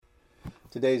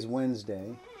Today's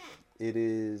Wednesday. It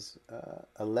is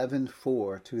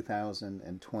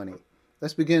 11/4/2020.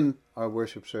 Let's begin our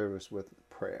worship service with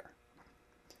prayer.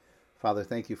 Father,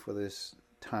 thank you for this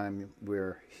time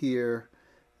we're here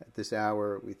at this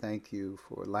hour. We thank you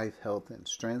for life, health, and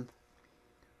strength.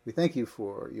 We thank you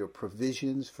for your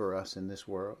provisions for us in this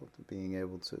world, being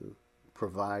able to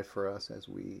provide for us as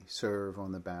we serve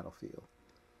on the battlefield.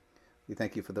 We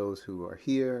thank you for those who are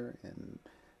here, and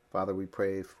Father, we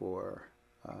pray for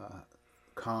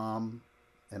calm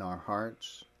in our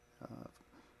hearts,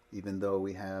 even though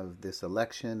we have this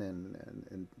election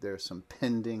and there's some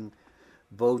pending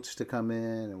votes to come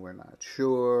in and we're not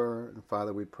sure. And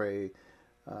Father, we pray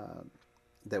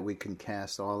that we can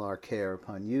cast all our care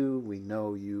upon you. We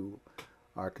know you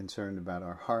are concerned about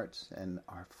our hearts and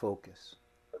our focus.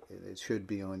 It should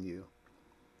be on you.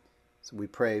 So we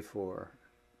pray for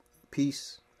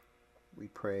peace. We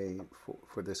pray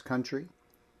for this country.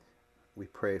 We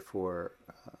pray for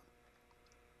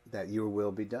that your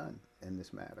will be done in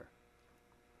this matter.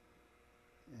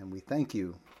 And we thank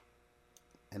you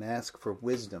and ask for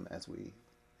wisdom as we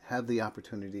have the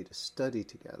opportunity to study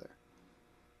together,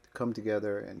 to come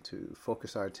together and to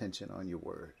focus our attention on your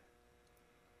word.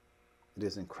 It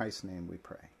is in Christ's name we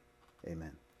pray.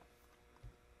 Amen.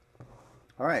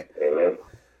 All right. Amen.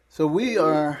 So we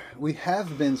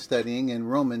have been studying in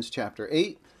Romans chapter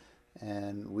 8,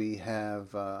 and we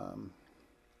have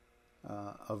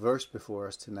a verse before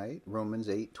us tonight, Romans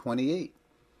 8:28.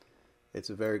 It's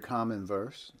a very common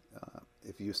verse.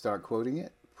 If you start quoting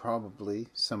it, probably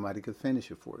somebody could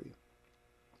finish it for you.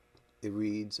 It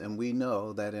reads, "And we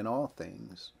know that in all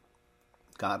things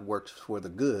God works for the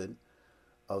good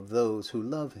of those who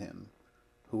love him,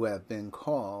 who have been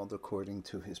called according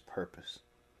to his purpose."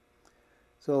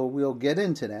 So we'll get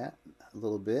into that a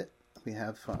little bit. We're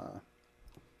going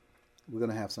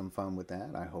to have some fun with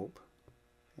that, I hope.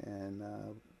 And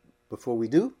before we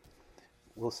do,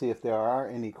 we'll see if there are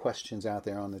any questions out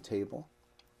there on the table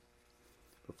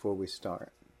before we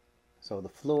start. So the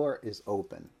floor is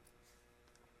open.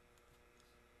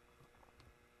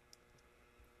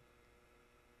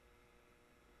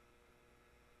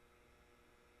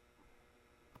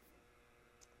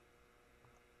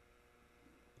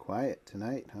 Quiet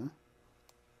tonight, huh?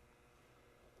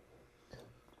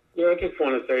 Yeah, I just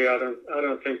want to say I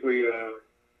don't think we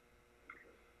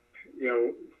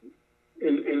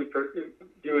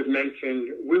you had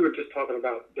mentioned we were just talking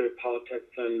about the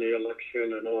politics and the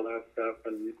election and all that stuff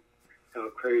and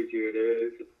how crazy it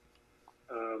is,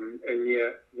 and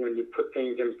yet when you put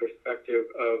things in perspective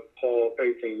of Paul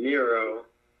facing Nero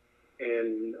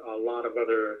and a lot of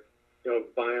other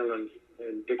violence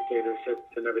and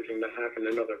dictatorships and everything that happened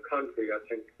in other countries, I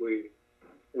think we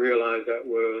realize that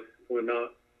we're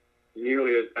not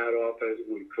nearly as bad off as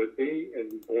we could be,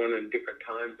 and born in different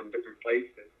times and different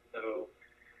places. So,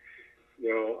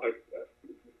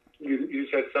 you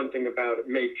said something about it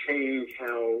may change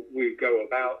how we go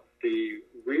about the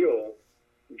real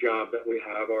job that we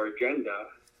have, our agenda,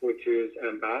 which is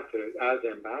ambassadors.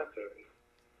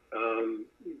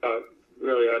 But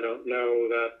really, I don't know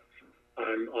that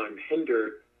I'm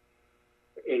hindered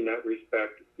in that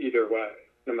respect either way,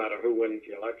 no matter who wins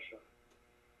the election.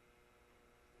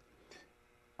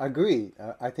 I agree.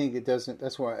 I think it doesn't.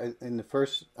 That's why in the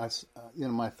first,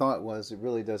 my thought was it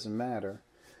really doesn't matter.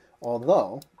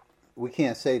 Although we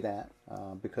can't say that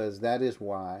because that is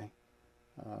why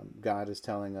God is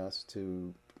telling us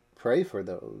to pray for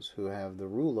those who have the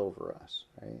rule over us.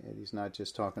 Right? And he's not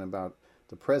just talking about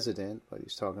the president, but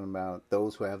he's talking about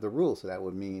those who have the rule. So that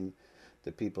would mean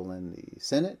the people in the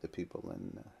Senate, the people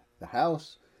in the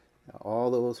House, all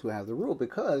those who have the rule,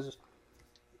 because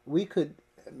we could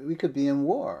be in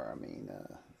war. I mean,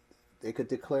 they could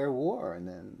declare war, and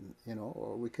then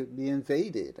or we could be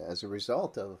invaded as a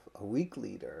result of a weak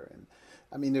leader. And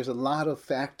I mean, there's a lot of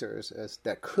factors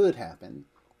that could happen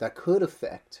that could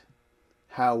affect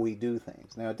how we do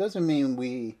things. Now, it doesn't mean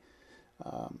we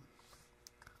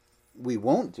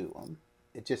won't do them.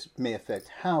 It just may affect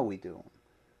how we do them.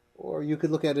 Or you could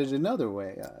look at it another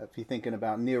way. If you're thinking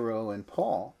about Nero and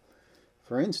Paul,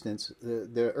 for instance,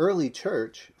 the early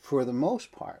church, for the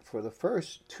most part, for the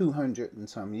first 200 and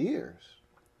some years,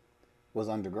 was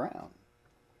underground.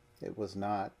 It was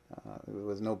not. There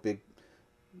was no big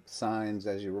signs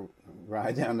as you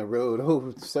ride down the road.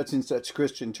 Oh, such and such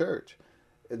Christian church.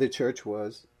 The church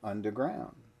was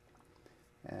underground,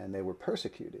 and they were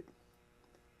persecuted.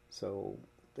 So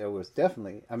there was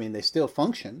definitely. I mean, they still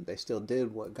functioned. They still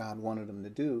did what God wanted them to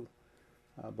do.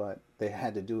 But they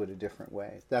had to do it a different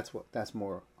way. That's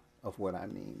more of what I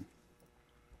mean.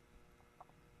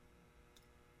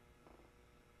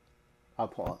 I'll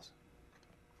pause.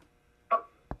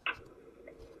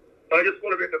 I just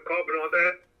want to make a comment on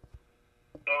that.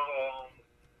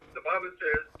 The Bible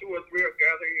says 2 or 3 are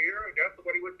gathered here, and that's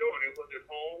what he was doing. It was at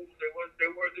homes. They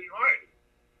was in hiding.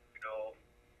 You know,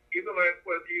 even like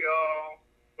when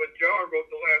John wrote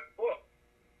the last book,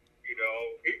 you know,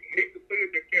 he completed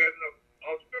the canon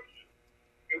of Scripture.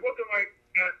 It wasn't like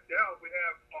now we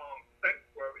have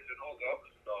sanctuaries and all the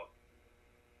other stuff.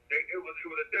 It was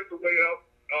a different way of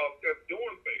them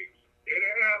doing things. They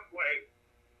didn't have like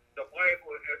the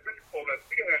Bible and physical that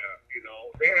we have. You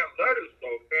know, they have letters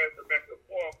though, passing back and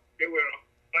forth. They were,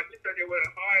 like you said, they were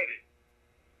in hiding.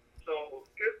 So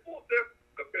it's more different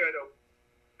compared to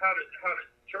how the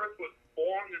church was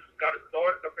formed and got it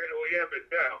started compared to what we have it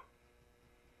now.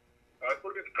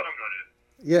 Put a comment on it.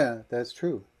 Yeah, that's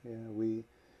true. Yeah, we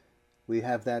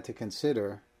have that to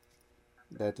consider,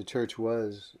 that the church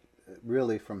was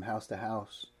really from house to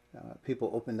house.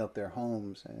 People opened up their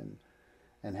homes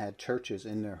and had churches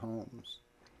in their homes.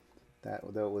 That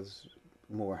was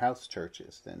more house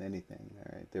churches than anything.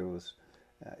 Right? There was,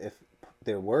 if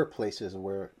there were places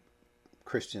where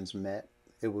Christians met,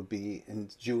 it would be in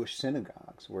Jewish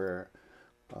synagogues where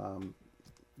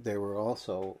there were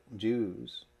also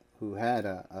Jews who had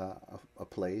a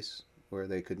place where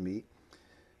they could meet.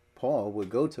 Paul would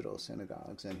go to those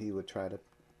synagogues and he would try to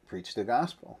preach the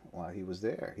gospel while he was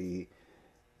there. He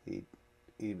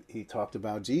talked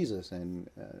about Jesus, and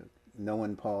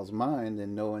knowing Paul's mind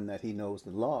and knowing that he knows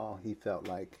the law, he felt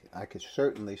like I could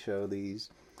certainly show these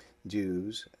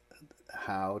Jews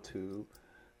how to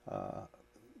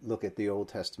look at the Old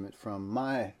Testament from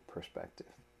my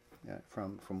perspective,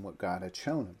 from what God had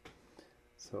shown him.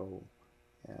 So,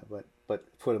 yeah, but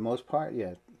for the most part,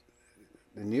 yeah,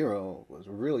 Nero was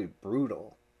really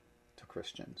brutal to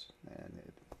Christians, and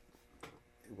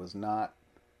it was not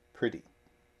pretty.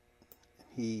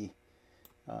 He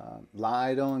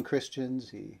lied on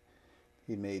Christians. He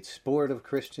made sport of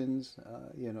Christians.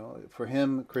 You know, for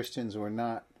him, Christians were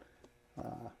not.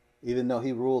 Even though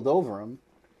he ruled over them,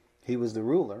 he was the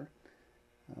ruler.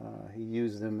 He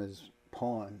used them as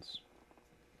pawns.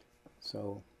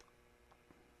 So,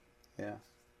 yeah.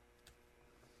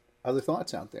 Other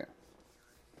thoughts out there?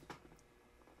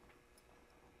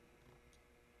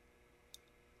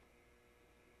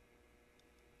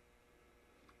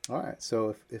 All right,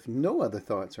 so if no other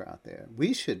thoughts are out there,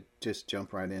 we should just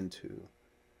jump right into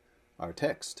our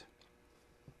text.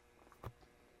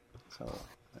 So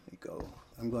let me go.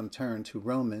 I'm going to turn to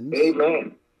Romans.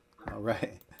 Amen. All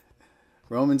right.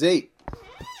 Romans 8.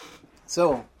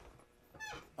 So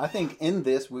I think in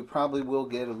this we probably will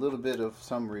get a little bit of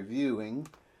some reviewing.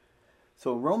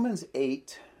 So Romans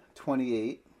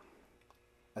 8:28,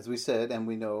 as we said, and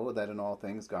we know that in all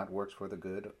things God works for the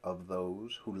good of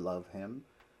those who love him,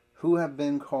 who have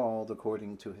been called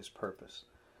according to his purpose.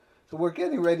 So we're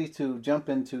getting ready to jump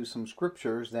into some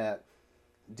scriptures that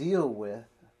deal with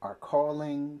our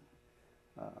calling,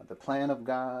 the plan of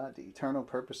God, the eternal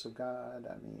purpose of God.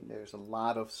 I mean, there's a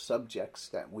lot of subjects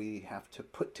that we have to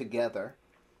put together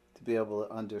to be able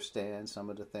to understand some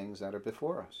of the things that are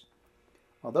before us.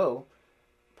 Although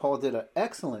Paul did an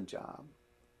excellent job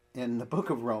in the book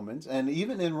of Romans, and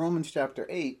even in Romans chapter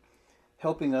 8,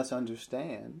 helping us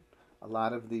understand a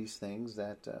lot of these things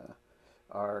that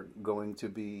are going to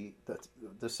be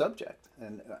the subject.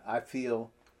 And I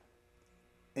feel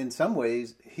in some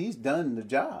ways he's done the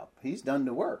job. He's done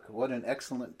the work. What an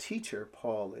excellent teacher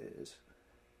Paul is,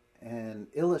 and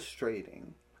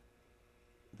illustrating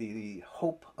the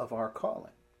hope of our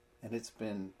calling. And it's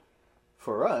been,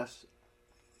 for us,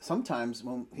 sometimes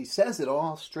when he says it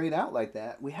all straight out like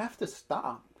that, we have to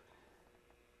stop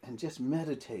and just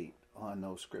meditate on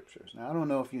those scriptures. Now, I don't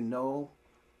know if you know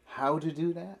how to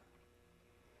do that,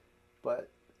 but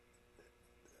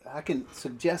I can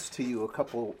suggest to you a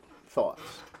couple thoughts.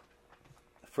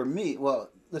 For me, well,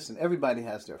 listen, everybody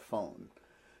has their phone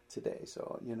today,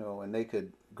 so, you know, and they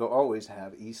could always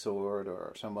have eSword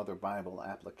or some other Bible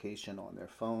application on their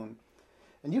phone.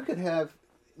 And you could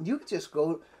just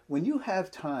go, when you have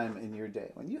time in your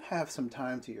day, when you have some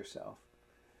time to yourself,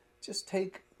 just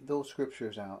take those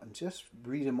scriptures out and just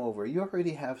read them over. You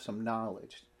already have some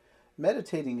knowledge.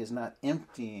 Meditating is not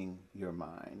emptying your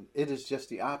mind. It is just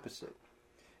the opposite.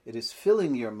 It is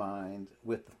filling your mind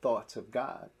with the thoughts of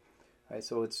God. Right?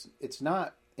 So it's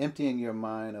not emptying your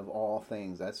mind of all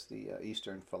things. That's the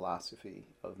Eastern philosophy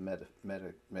of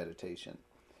meditation.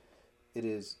 It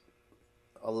is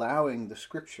allowing the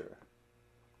scripture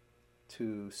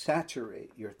to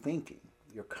saturate your thinking,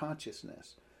 your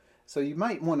consciousness. So you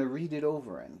might want to read it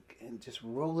over and just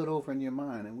roll it over in your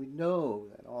mind. And we know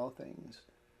that all things,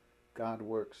 God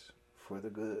works for the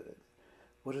good.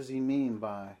 What does he mean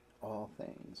by all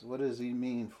things? What does he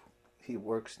mean he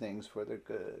works things for their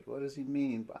good? What does he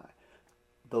mean by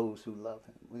those who love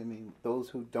him? What do you mean those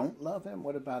who don't love him?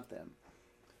 What about them?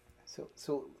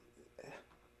 So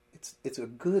it's a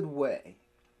good way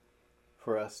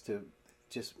for us to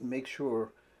just make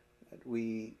sure that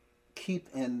we keep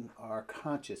in our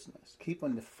consciousness, keep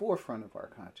on the forefront of our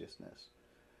consciousness,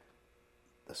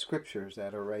 the scriptures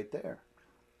that are right there.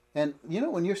 And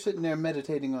when you're sitting there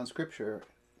meditating on scripture,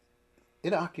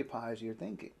 it occupies your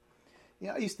thinking.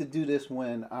 I used to do this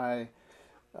when I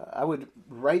would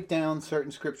write down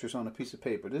certain scriptures on a piece of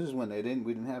paper. This is when we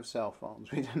didn't have cell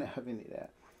phones. We didn't have any of that.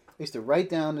 I used to write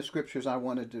down the scriptures I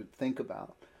wanted to think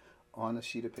about on a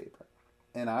sheet of paper.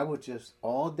 And I would just,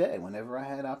 all day, whenever I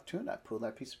had opportunity, I'd pull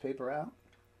that piece of paper out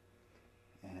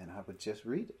and I would just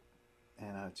read it.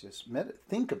 And I would just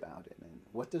think about it and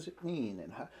what does it mean,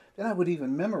 and how. Then I would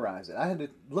even memorize it. I had to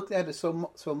look at it so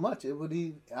much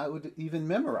I would even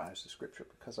memorize the scripture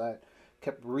because I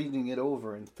kept reading it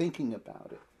over and thinking about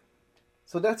it.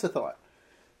 So that's a thought.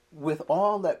 With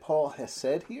all that Paul has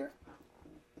said here,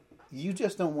 you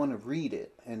just don't want to read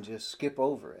it and just skip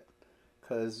over it.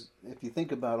 Because if you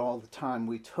think about all the time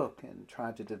we took and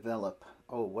tried to develop,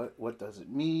 what does it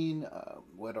mean?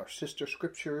 What are sister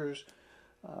scriptures?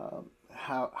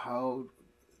 How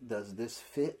does this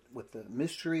fit with the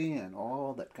mystery and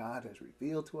all that God has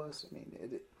revealed to us? I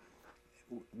mean,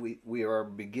 we are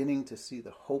beginning to see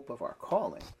the hope of our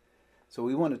calling. So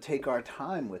we want to take our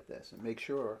time with this and make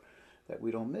sure that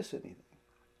we don't miss anything.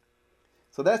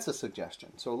 So that's a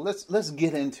suggestion. So let's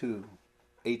get into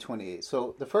 8:28.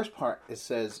 So the first part, it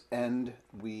says, and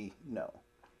we know.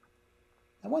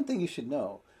 And one thing you should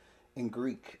know in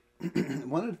Greek,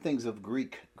 one of the things of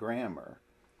Greek grammar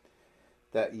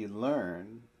that you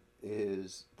learn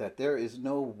is that there is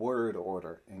no word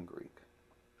order in Greek.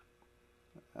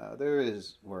 There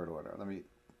is word order. Let me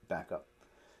back up.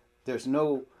 There's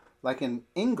no, like in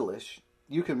English,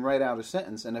 you can write out a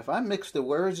sentence, and if I mix the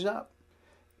words up,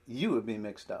 you would be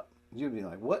mixed up. You'd be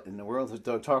like, what in the world is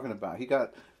Doug talking about? He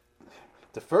got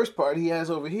the first part he has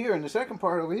over here and the second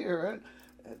part over here.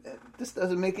 Right? This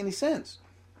doesn't make any sense.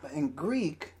 But in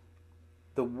Greek,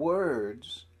 the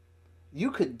words,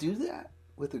 you could do that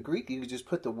with the Greek. You could just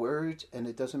put the words, and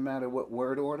it doesn't matter what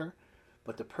word order.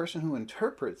 But the person who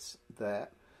interprets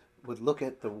that would look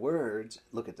at the words,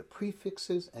 look at the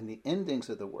prefixes and the endings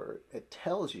of the word. It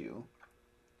tells you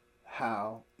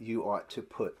how you ought to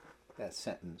put that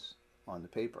sentence on the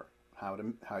paper,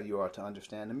 how you ought to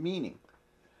understand the meaning.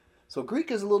 So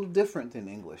Greek is a little different than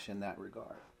English in that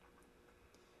regard.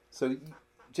 So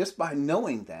just by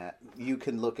knowing that, you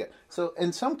can look at. So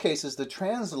in some cases, the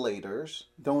translators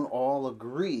don't all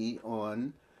agree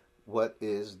on what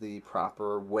is the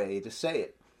proper way to say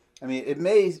it. I mean, it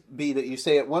may be that you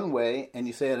say it one way and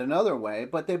you say it another way,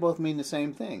 but they both mean the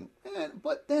same thing.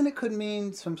 But then it could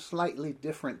mean some slightly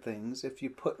different things if you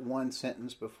put one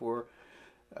sentence before,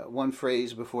 one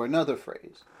phrase before another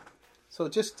phrase. So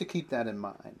just to keep that in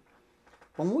mind.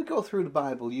 When we go through the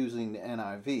Bible using the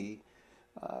NIV,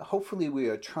 hopefully we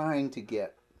are trying to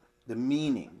get the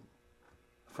meaning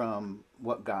from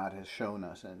what God has shown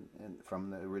us and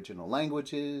from the original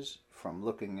languages, from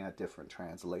looking at different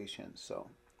translations.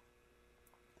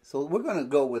 So we're going to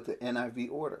go with the NIV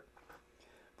order.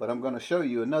 But I'm going to show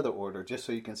you another order just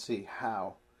so you can see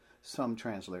how some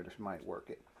translators might work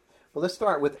it. But let's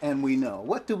start with and we know.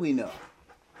 What do we know?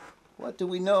 What do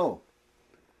we know?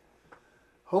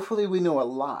 Hopefully we know a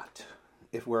lot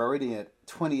if we're already at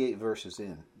 28 verses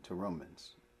in to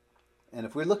Romans. And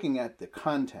if we're looking at the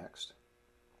context,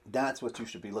 that's what you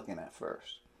should be looking at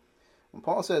first. When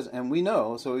Paul says, and we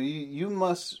know, so you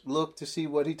must look to see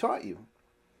what he taught you.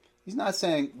 He's not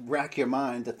saying rack your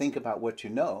mind to think about what you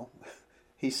know.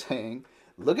 He's saying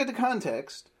look at the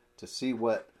context to see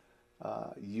what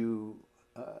you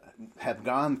have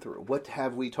gone through. What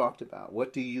have we talked about?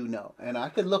 What do you know? And I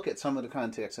could look at some of the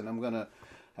context, and I'm going to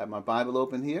have my Bible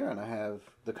open here, and I have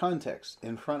the context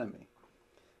in front of me.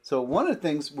 So one of the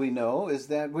things we know is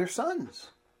that we're sons.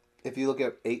 If you look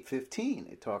at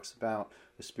 8:15, it talks about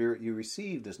the spirit you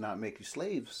received does not make you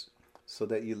slaves so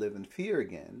that you live in fear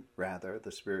again. Rather,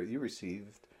 the spirit you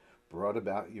received brought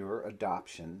about your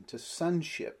adoption to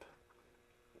sonship.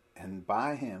 And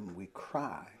by him we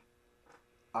cry,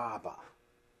 Abba,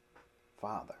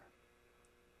 Father.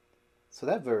 So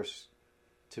that verse,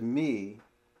 to me,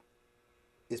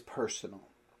 is personal.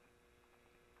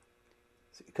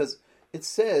 Because it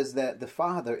says that the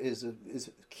Father is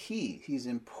key. He's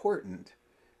important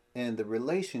in the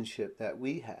relationship that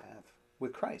we have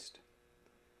with Christ.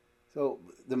 So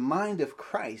the mind of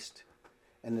Christ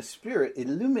and the Spirit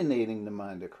illuminating the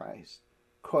mind of Christ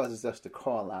causes us to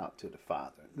call out to the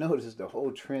Father. Notice the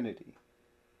whole Trinity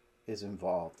is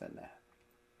involved in that.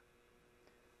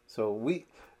 So we,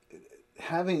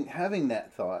 having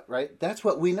that thought, right, that's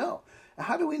what we know.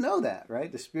 How do we know that,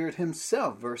 right? The Spirit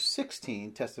himself, verse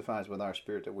 16, testifies with our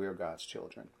spirit that we are God's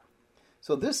children.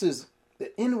 So this is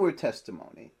the inward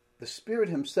testimony. The Spirit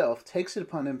himself takes it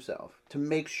upon himself to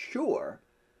make sure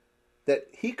that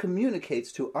he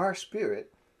communicates to our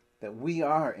spirit that we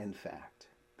are, in fact,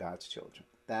 God's children.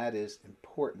 That is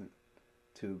important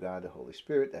to God the Holy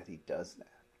Spirit, that he does that.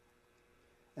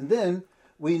 And then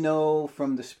we know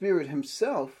from the Spirit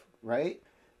himself, right,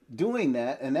 doing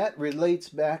that, and that relates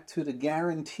back to the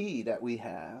guarantee that we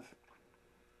have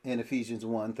in Ephesians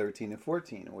 1, 13 and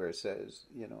 14, where it says,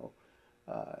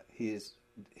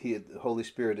 the Holy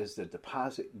Spirit is the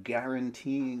deposit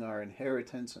guaranteeing our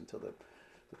inheritance until the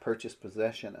purchased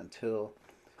possession, until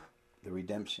the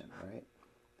redemption, right?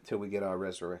 Until we get our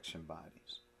resurrection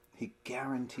bodies. He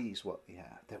guarantees what we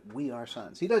have, that we are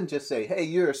sons. He doesn't just say, hey,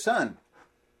 you're a son.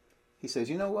 He says,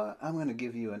 you know what? I'm going to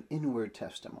give you an inward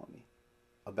testimony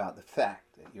about the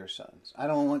fact that you're sons. I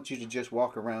don't want you to just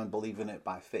walk around believing it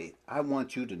by faith. I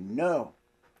want you to know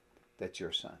that you're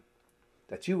a son.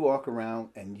 That you walk around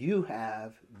and you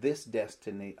have this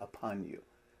destiny upon you.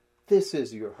 This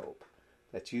is your hope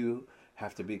that you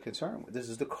have to be concerned with. This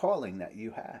is the calling that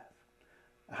you have.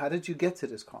 How did you get to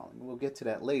this calling? We'll get to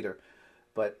that later.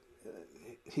 But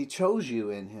he chose you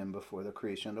in him before the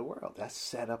creation of the world. That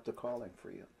set up the calling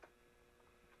for you.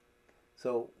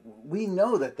 So we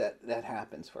know that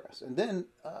happens for us. And then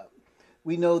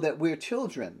we know that we're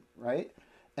children, right?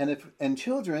 And if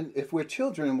we're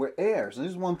children, we're heirs. And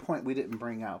this is one point we didn't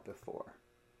bring out before.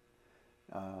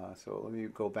 So let me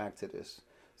go back to this.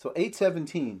 So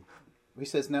 8:17, he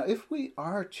says, now if we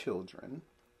are children,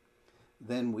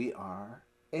 then we are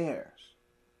heirs.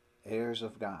 Heirs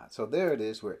of God. So there it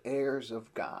is, we're heirs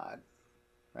of God,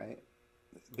 right?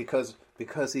 Because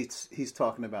he's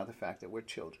talking about the fact that we're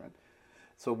children.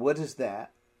 So what is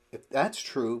that? If that's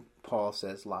true, Paul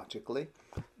says logically,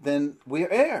 then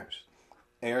we're heirs.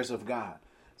 Heirs of God.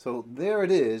 So there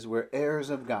it is, we're heirs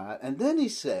of God. And then he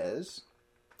says,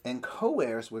 and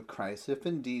co-heirs with Christ, if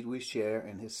indeed we share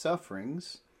in his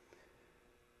sufferings,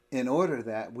 in order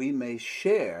that we may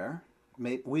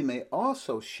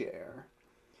also share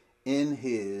in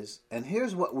his, and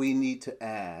here's what we need to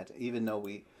add, even though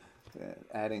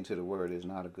adding to the word is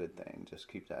not a good thing, just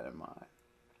keep that in mind.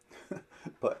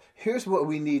 But here's what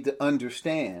we need to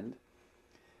understand,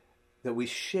 that we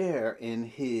share in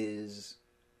his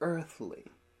earthly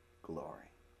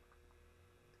glory.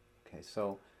 Okay,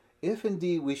 so if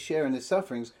indeed we share in his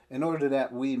sufferings, in order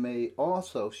that we may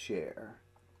also share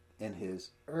in his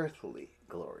earthly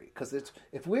glory. Because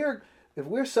if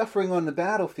we're suffering on the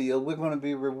battlefield, we're going to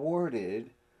be rewarded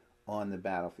on the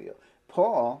battlefield.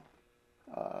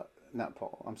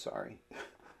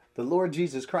 The Lord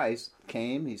Jesus Christ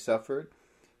came, he suffered,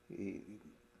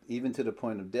 even to the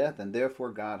point of death, and therefore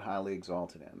God highly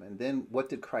exalted him. And then what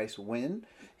did Christ win?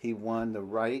 He won the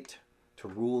right to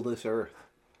rule this earth.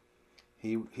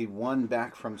 He won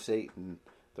back from Satan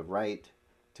the right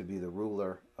to be the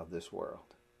ruler of this world.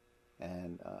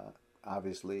 And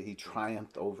obviously he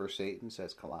triumphed over Satan,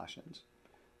 says Colossians,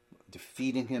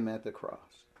 defeating him at the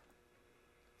cross.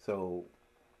 So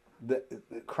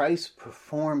Christ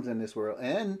performed in this world,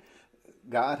 and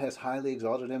God has highly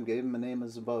exalted him, gave him a name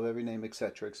as above every name,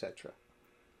 etc., etc.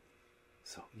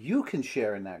 So you can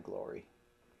share in that glory.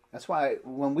 That's why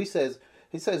when he says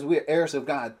we're heirs of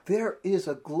God, there is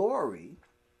a glory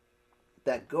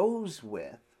that goes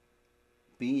with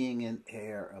being an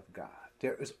heir of God.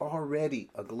 There is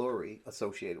already a glory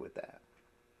associated with that.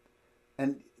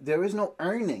 And there is no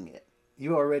earning it.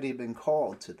 You've already been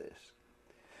called to this.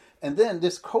 And then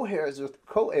this co-heirs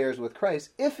with Christ,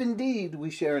 if indeed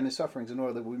we share in his sufferings, in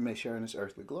order that we may share in his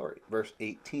earthly glory. Verse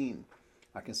 18,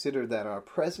 I consider that our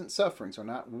present sufferings are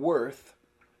not worth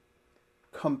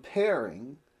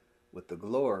comparing with the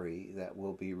glory that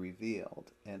will be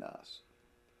revealed in us.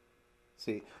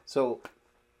 See, so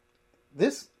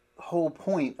this whole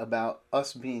point about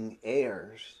us being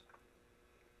heirs,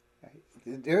 right,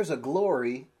 there's a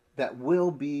glory that will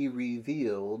be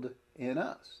revealed in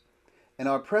us. And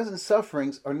our present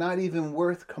sufferings are not even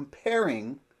worth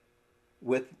comparing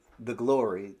with the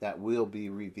glory that will be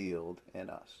revealed in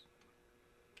us.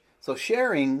 So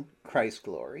sharing Christ's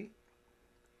glory,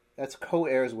 that's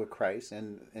co-heirs with Christ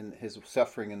and his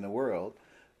suffering in the world.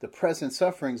 The present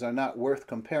sufferings are not worth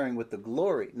comparing with the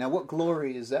glory. Now, what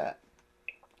glory is that?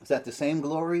 Is that the same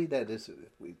glory that is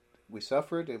we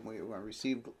suffered and we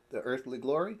received the earthly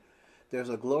glory? There's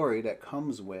a glory that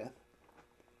comes with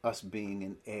us being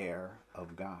an heir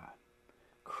of God.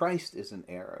 Christ is an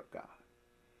heir of God.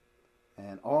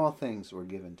 And all things were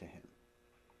given to him.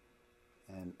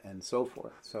 And so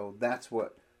forth. So that's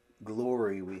what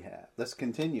glory we have. Let's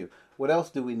continue. What else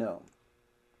do we know?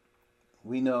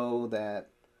 We know that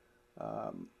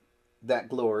that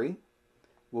glory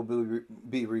will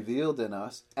be revealed in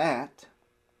us at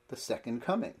the second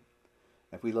coming.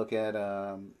 If we look at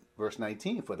verse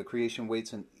 19, for the creation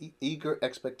waits in eager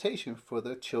expectation for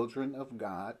the children of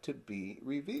God to be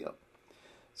revealed.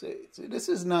 So this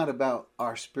is not about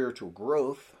our spiritual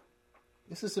growth.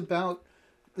 This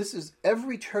is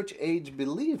every church age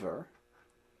believer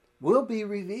will be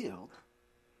revealed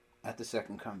at the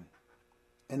second coming.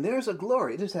 And there's a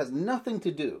glory. This has nothing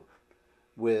to do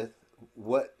with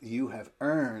what you have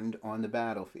earned on the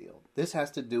battlefield. This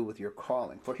has to do with your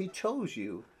calling. For he chose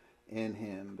you in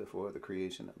him before the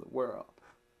creation of the world.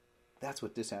 That's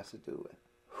what this has to do with.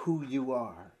 Who you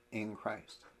are in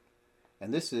Christ.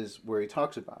 And this is where he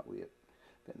talks about we have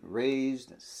been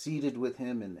raised and seated with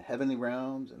him in the heavenly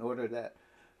realms in order that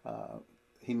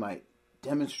he might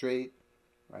demonstrate,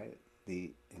 right,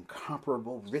 the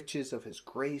incomparable riches of his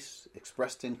grace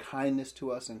expressed in kindness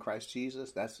to us in Christ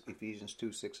Jesus. That's Ephesians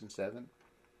 2, 6, and 7.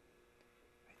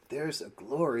 There's a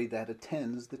glory that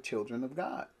attends the children of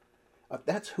God.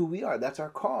 That's who we are. That's our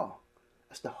call.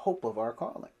 That's the hope of our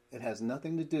calling. It has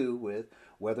nothing to do with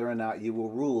whether or not you will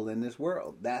rule in this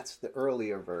world. That's the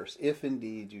earlier verse. If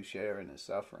indeed you share in his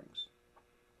sufferings,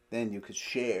 then you could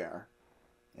share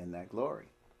in that glory.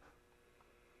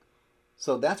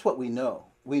 So that's what we know.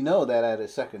 We know that at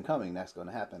his second coming, that's going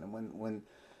to happen. And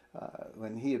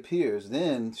when he appears,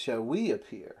 then shall we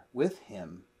appear with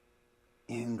him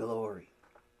in glory.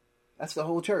 That's the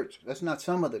whole church. That's not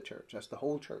some of the church. That's the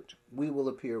whole church. We will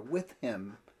appear with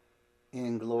him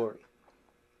in glory.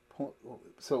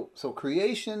 So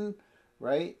creation,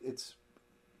 right?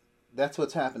 That's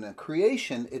what's happening.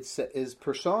 Creation is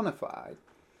personified,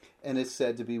 and it's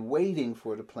said to be waiting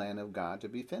for the plan of God to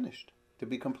be finished, to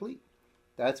be complete.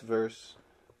 That's verse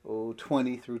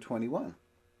 20 through 21.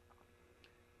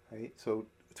 Right? So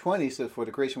 20 says, for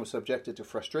the creation was subjected to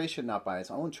frustration, not by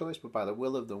its own choice, but by the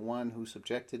will of the one who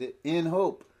subjected it, in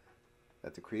hope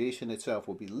that the creation itself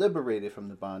will be liberated from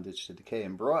the bondage to decay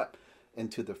and brought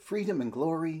into the freedom and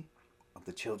glory of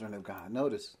the children of God.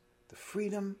 Notice, the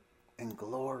freedom and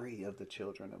glory of the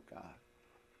children of God.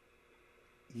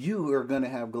 You are going to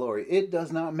have glory. It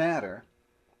does not matter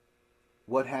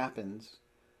what happens,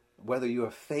 whether you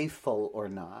are faithful or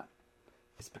not.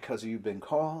 It's because you've been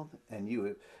called and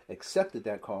you accepted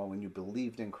that call when you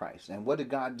believed in Christ. And what did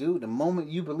God do? The moment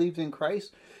you believed in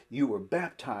Christ, you were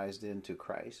baptized into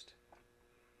Christ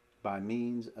by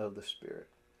means of the Spirit.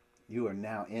 You are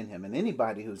now in him. And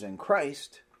anybody who's in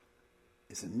Christ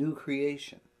is a new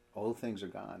creation. Old things are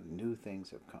gone. New things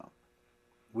have come.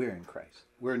 We're in Christ.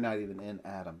 We're not even in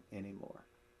Adam anymore.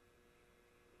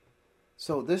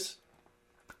 So this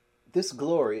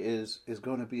glory is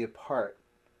going to be a part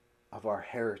of our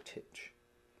heritage,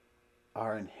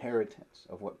 our inheritance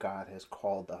of what God has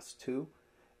called us to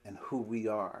and who we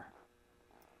are.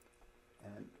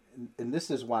 And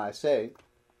this is why I say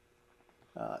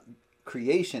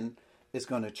creation is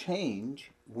going to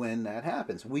change when that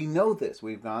happens. We know this.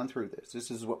 We've gone through this. This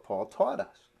is what Paul taught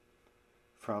us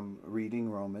from reading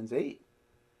Romans 8.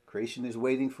 Creation is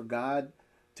waiting for God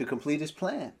to complete his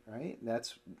plan, right?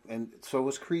 And so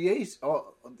is creation.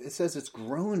 It says it's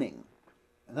groaning.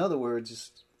 In other words,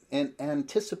 it's in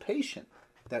anticipation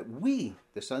that we,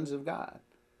 the sons of God,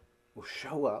 will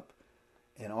show up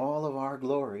in all of our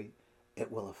glory.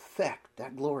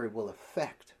 That glory will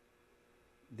affect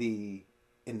the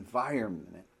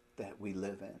environment that we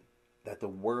live in, that the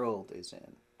world is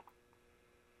in.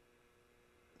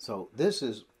 So this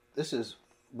is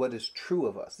what is true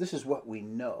of us. This is what we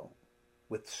know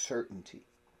with certainty.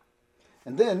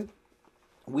 And then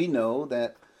we know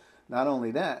that not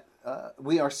only that,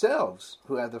 we ourselves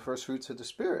who have the first fruits of the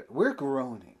Spirit, we're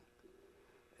groaning.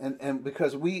 And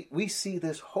because we see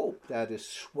this hope that is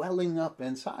swelling up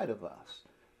inside of us.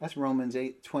 That's Romans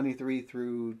 8, 23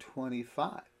 through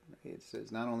 25. It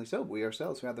says, not only so, but we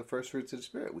ourselves who have the first fruits of the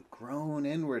Spirit, we groan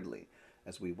inwardly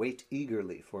as we wait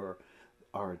eagerly for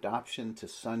our adoption to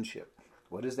sonship.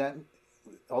 What is that?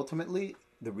 Ultimately,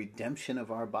 the redemption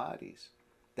of our bodies.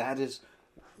 That is,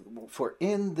 for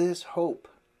in this hope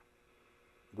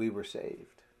we were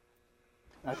saved.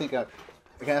 I think I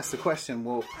asked the question,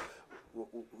 well,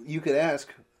 you could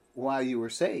ask why you were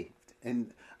saved.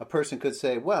 And a person could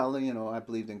say, well, I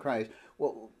believed in Christ.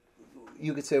 Well,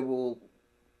 you could say, well,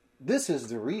 this is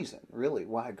the reason, really,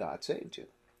 why God saved you.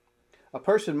 A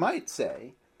person might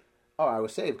say, Oh, I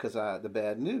was saved because the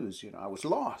bad news. I was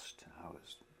lost. I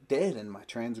was dead in my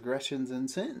transgressions and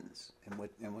sins in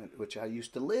which I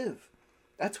used to live.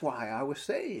 That's why I was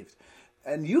saved.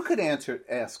 And you could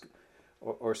ask,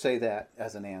 or say that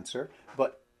as an answer,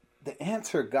 but the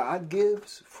answer God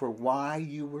gives for why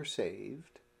you were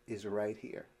saved is right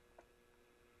here.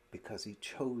 Because he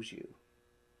chose you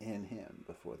in him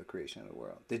before the creation of the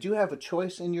world. Did you have a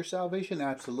choice in your salvation?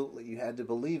 Absolutely. You had to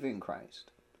believe in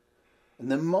Christ.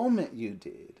 And the moment you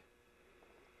did,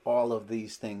 all of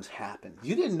these things happened.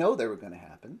 You didn't know they were going to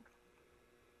happen.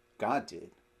 God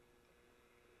did.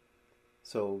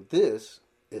 So this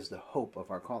is the hope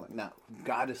of our calling. Now,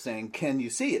 God is saying, can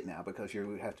you see it now? Because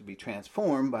you have to be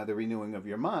transformed by the renewing of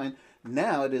your mind.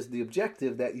 Now it is the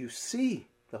objective that you see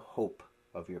the hope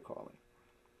of your calling.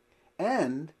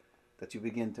 And that you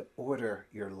begin to order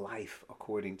your life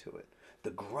according to it. The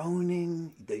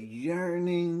groaning, the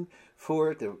yearning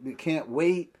for it, you can't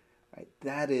wait. Right?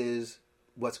 That is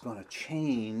what's going to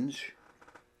change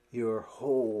your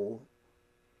whole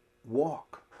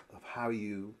walk of how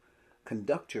you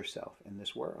conduct yourself in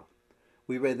this world.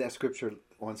 We read that scripture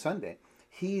on Sunday.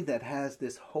 He that has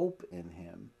this hope in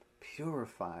him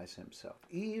purifies himself,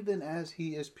 even as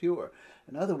he is pure.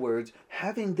 In other words,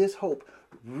 having this hope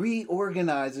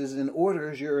reorganizes and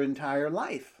orders your entire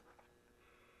life.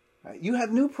 Right? You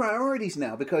have new priorities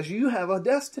now because you have a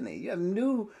destiny. You have a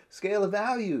new scale of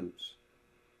values.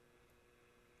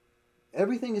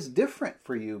 Everything is different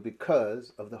for you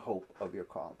because of the hope of your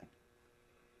calling.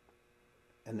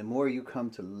 And the more you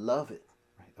come to love it,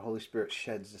 right, the Holy Spirit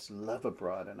sheds this love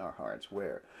abroad in our hearts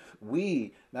where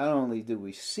we, not only do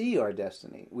we see our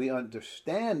destiny, we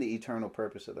understand the eternal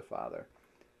purpose of the Father,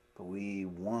 but we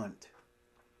want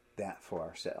that for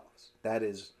ourselves. That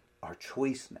is our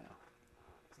choice now.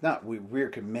 It's not we're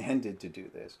commanded to do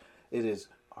this. It is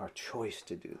our choice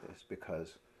to do this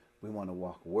because we want to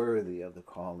walk worthy of the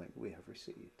calling we have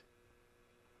received.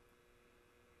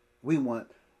 We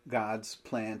want God's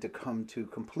plan to come to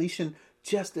completion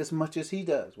just as much as he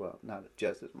does. Well, not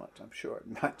just as much, I'm sure.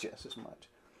 Not just as much.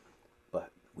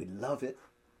 But we love it.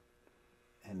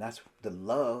 And that's the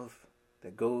love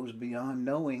that goes beyond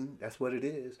knowing. That's what it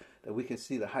is. That we can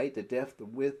see the height, the depth, the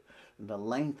width, and the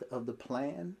length of the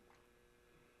plan.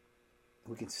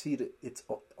 We can see that it's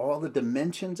all the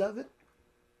dimensions of it.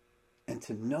 And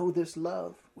to know this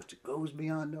love, which goes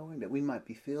beyond knowing, that we might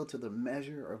be filled to the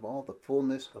measure of all the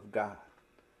fullness of God.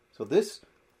 So this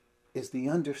is the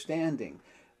understanding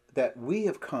that we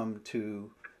have come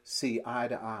to see eye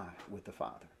to eye with the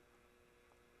Father.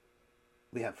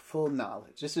 We have full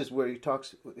knowledge. This is where he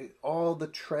talks, all the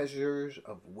treasures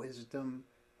of wisdom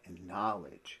and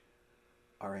knowledge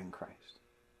are in Christ.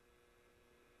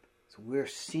 So we're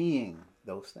seeing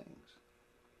those things.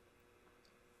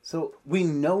 So we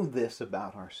know this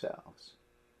about ourselves,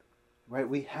 right?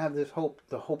 We have this hope,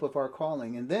 the hope of our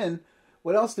calling. And then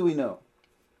what else do we know?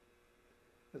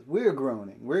 Because we're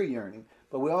groaning, we're yearning,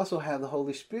 but we also have the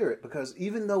Holy Spirit, because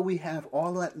even though we have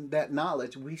all that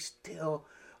knowledge, we still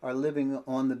are living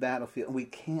on the battlefield and we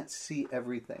can't see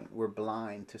everything. We're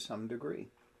blind to some degree.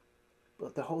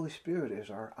 But the Holy Spirit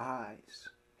is our eyes.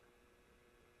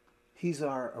 He's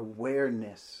our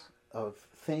awareness of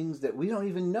things that we don't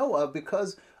even know of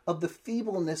because of the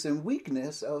feebleness and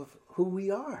weakness of who we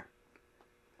are.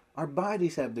 Our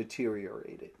bodies have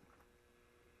deteriorated.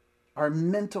 Our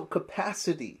mental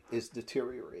capacity is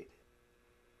deteriorated.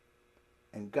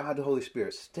 And God, the Holy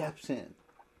Spirit, steps in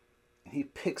and he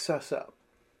picks us up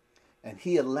and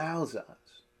he allows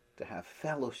us to have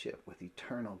fellowship with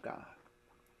eternal God.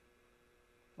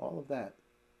 All of that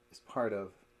is part of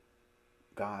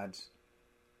God's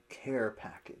care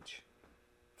package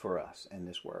for us in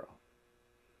this world.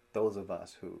 Those of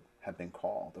us who have been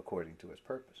called according to his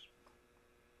purpose.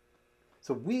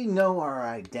 So we know our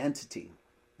identity.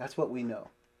 That's what we know.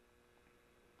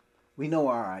 We know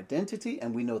our identity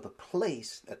and we know the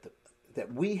place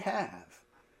that we have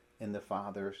in the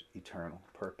Father's eternal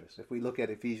purpose. If we look at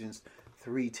Ephesians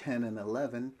 3:10 and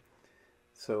 11,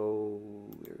 so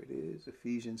there it is,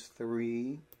 Ephesians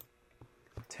 3:10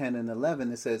 and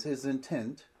 11, it says his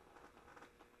intent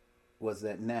was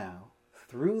that now,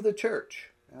 through the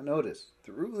church, now notice,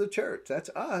 through the church,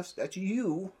 that's us, that's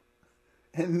you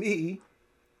and me,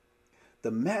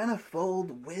 the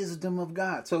manifold wisdom of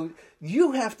God. So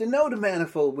you have to know the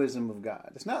manifold wisdom of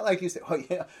God. It's not like you say, oh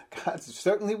yeah, God's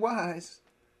certainly wise.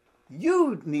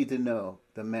 You need to know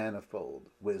the manifold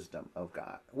wisdom of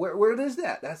God. Where is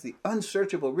that? That's the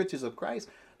unsearchable riches of Christ.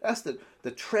 That's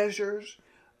the treasures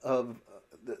of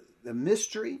the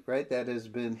mystery, right, that has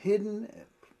been hidden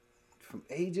from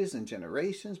ages and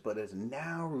generations, but is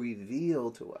now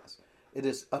revealed to us. It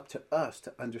is up to us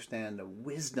to understand the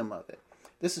wisdom of it.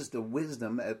 This is the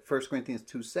wisdom, at 1 Corinthians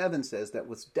 2:7 says, that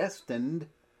was destined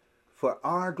for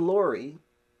our glory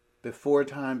before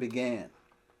time began.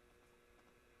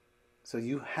 So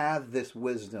you have this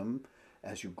wisdom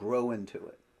as you grow into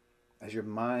it, as your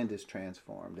mind is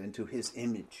transformed into his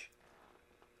image.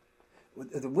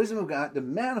 The wisdom of God, the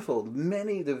manifold,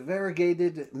 the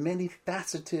variegated,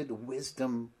 many-faceted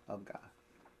wisdom of God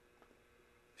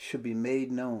should be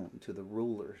made known to the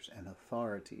rulers and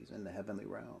authorities in the heavenly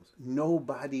realms.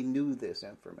 Nobody knew this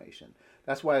information.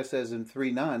 That's why it says in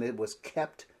 3:9, it was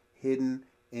kept hidden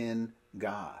in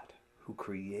God, who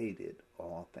created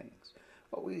all things.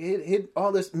 Well, we hid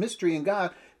all this mystery in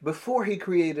God before he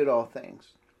created all things.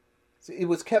 See, it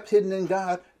was kept hidden in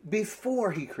God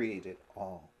before he created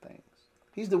all things.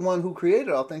 He's the one who created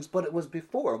all things, but it was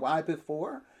before. Why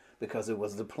before? Because it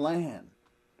was the plan.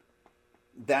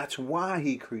 That's why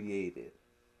he created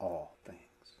all things.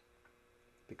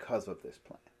 Because of this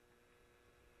plan.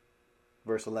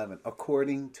 Verse 11,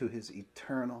 according to his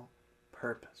eternal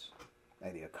purpose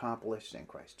that he accomplished in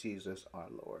Christ Jesus our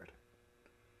Lord.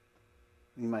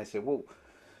 You might say, well,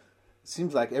 it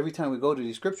seems like every time we go to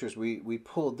these scriptures, we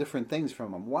pull different things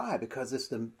from them. Why? Because it's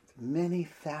the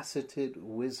many-faceted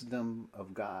wisdom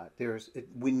of God.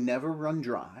 We never run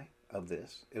dry of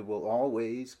this. It will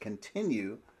always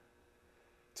continue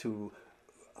to,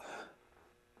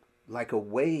 like a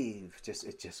wave,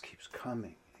 it just keeps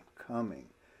coming and coming.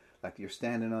 Like you're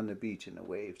standing on the beach and the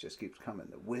wave just keeps coming.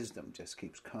 The wisdom just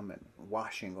keeps coming,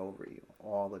 washing over you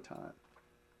all the time.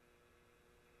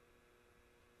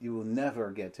 You will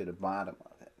never get to the bottom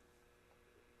of it.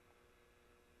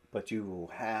 But you will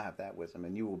have that wisdom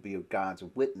and you will be God's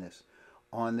witness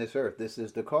on this earth. This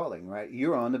is the calling, right?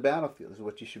 You're on the battlefield. This is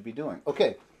what you should be doing.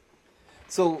 Okay,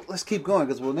 so let's keep going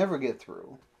because we'll never get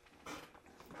through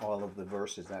all of the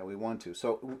verses that we want to.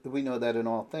 So we know that in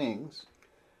all things,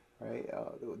 right?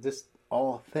 This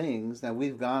all things, now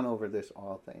we've gone over this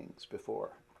all things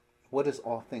before. What is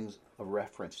all things a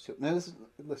reference to? Now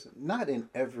listen, not in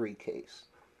every case.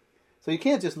 So you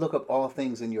can't just look up all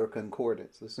things in your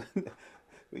concordance. Listen,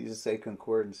 we used to say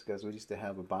concordance because we used to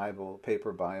have a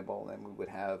paper Bible, and we would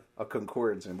have a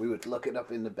concordance, and we would look it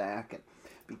up in the back and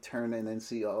be turning and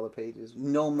see all the pages.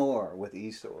 No more with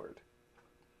eSword.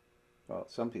 Well,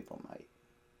 some people might,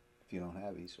 if you don't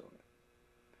have eSword.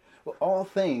 Well, all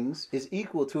things is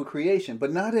equal to creation,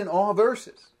 but not in all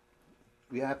verses.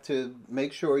 You have to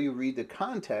make sure you read the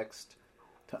context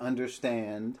to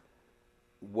understand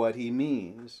what he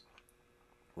means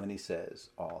when he says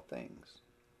all things.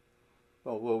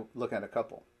 Well, we'll look at a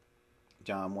couple.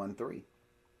 John 1:3.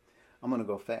 I'm going to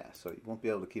go fast, so you won't be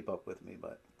able to keep up with me,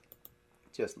 but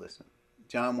just listen.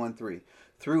 John 1:3.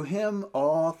 Through him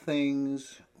all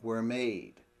things were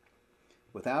made.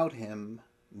 Without him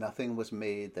nothing was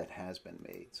made that has been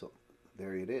made. So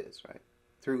there it is, right?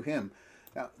 Through him.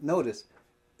 Now notice,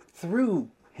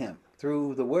 through him,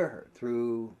 through the Word,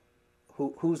 through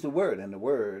who's the Word? And the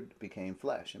Word became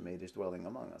flesh and made his dwelling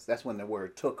among us. That's when the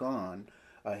Word took on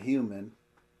a human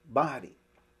body.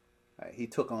 Right? He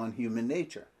took on human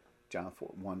nature. John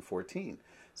 1:14.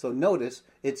 So notice,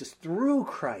 it's through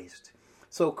Christ.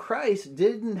 So Christ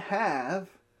didn't have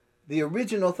the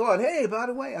original thought, hey, by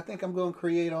the way, I think I'm going to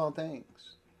create all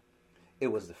things. It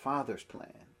was the Father's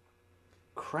plan.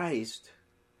 Christ,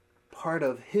 part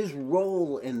of his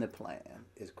role in the plan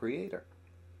is creator.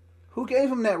 Who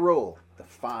gave him that role? The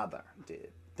Father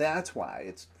did. That's why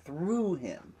it's through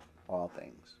him all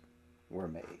things were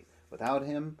made. Without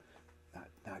him,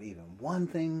 not even one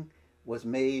thing was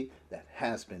made that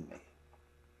has been made.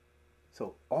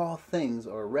 So all things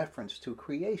are a reference to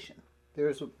creation.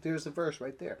 There's a verse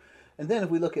right there. And then if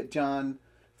we look at John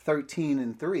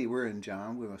 13:3, we're in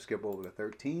John. We're going to skip over to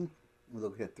 13. We'll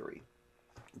look at 3.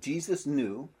 Jesus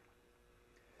knew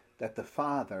that the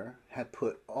Father had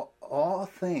put all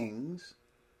things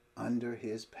under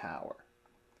his power,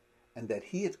 and that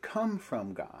he had come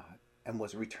from God and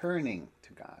was returning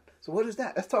to God. So what is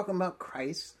that? That's talking about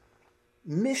Christ's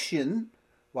mission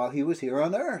while he was here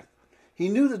on earth. He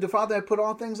knew that the Father had put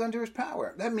all things under his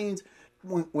power. That means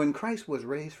when Christ was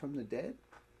raised from the dead,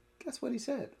 guess what he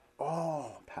said?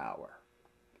 All power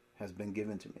has been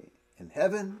given to me in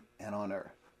heaven and on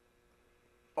earth.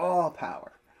 All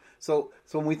power. So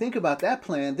when we think about that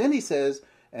plan, then he says,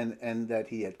 and that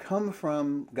he had come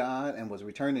from God and was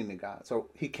returning to God. So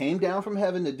he came down from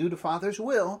heaven to do the Father's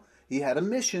will. He had a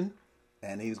mission,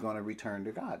 and he was going to return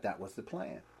to God. That was the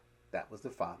plan. That was the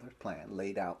Father's plan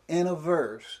laid out in a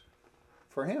verse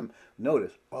for him.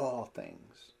 Notice, all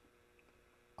things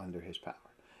under his power.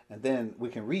 And then we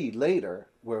can read later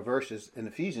where verses in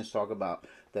Ephesians talk about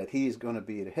that he is going to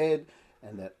be the head,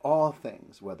 and that all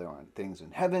things, whether on things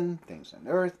in heaven, things on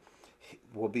earth,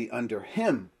 will be under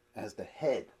him as the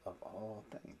head of all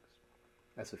things.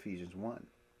 That's Ephesians 1.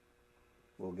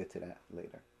 We'll get to that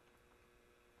later.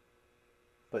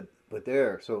 But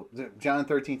there, so John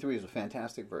 13:3 is a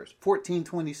fantastic verse.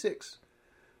 14:26.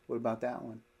 What about that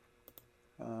one?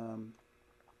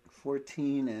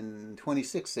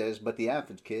 14:26 says, "But the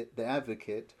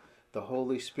advocate, the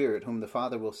Holy Spirit, whom the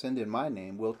Father will send in my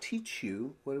name, will teach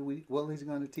you." What is he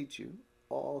going to teach you?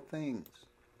 All things.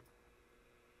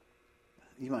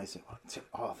 You might say,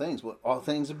 all things? What? All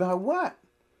things about what?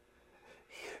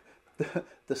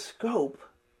 The scope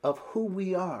of who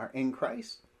we are in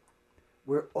Christ.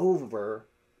 We're over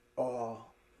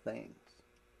all things.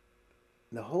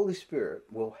 The Holy Spirit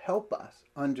will help us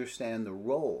understand the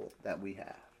role that we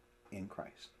have in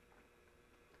Christ.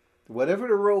 Whatever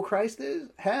the role Christ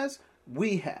has,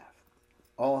 we have.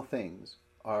 All things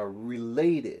are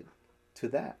related to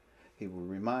that. He will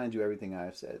remind you everything I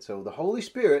have said. So the Holy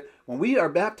Spirit, when we are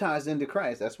baptized into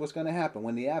Christ, that's what's going to happen.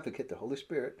 When the advocate, the Holy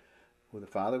Spirit, who the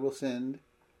Father will send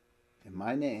in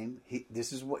my name,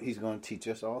 this is what he's going to teach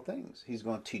us all things. He's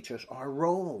going to teach us our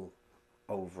role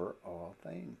over all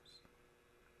things.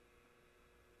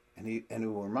 And he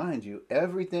will remind you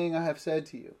everything I have said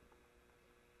to you.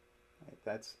 Right?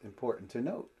 That's important to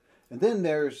note. And then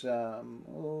there's,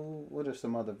 what are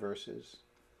some other verses?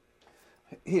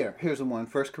 Here's the one,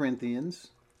 1 Corinthians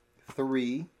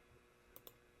 3,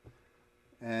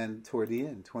 and toward the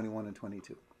end, 21 and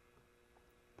 22.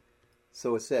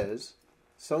 So it says,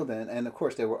 so then, and of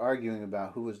course they were arguing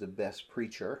about who was the best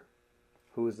preacher,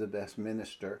 who was the best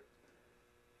minister.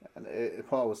 And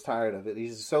Paul was tired of it. He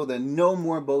says, so then no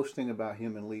more boasting about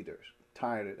human leaders.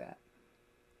 Tired of that.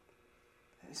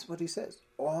 This is what he says.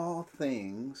 All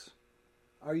things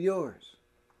are yours.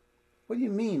 What do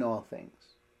you mean all things?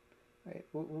 Right?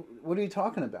 What are you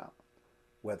talking about?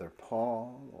 Whether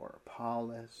Paul or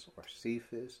Apollos or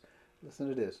Cephas, listen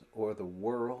to this, or the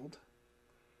world,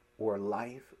 or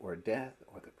life, or death,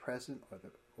 or the present, or the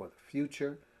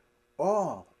future,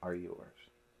 all are yours.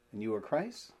 And you are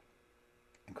Christ,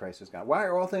 and Christ is God. Why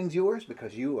are all things yours?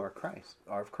 Because you are Christ,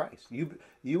 are of Christ.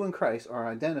 You and Christ are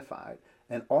identified,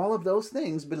 and all of those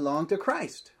things belong to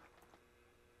Christ.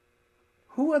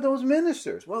 Who are those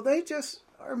ministers? Well, they just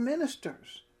are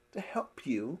ministers to help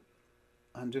you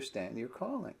understand your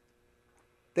calling.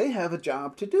 They have a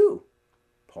job to do.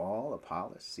 Paul,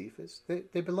 Apollos, Cephas,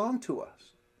 they belong to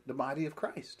us, the body of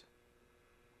Christ.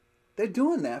 They're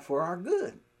doing that for our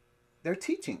good. They're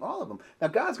teaching, all of them. Now,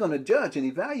 God's going to judge and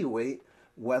evaluate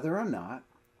whether or not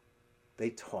they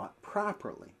taught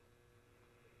properly.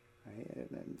 Right?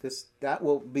 And that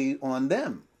will be on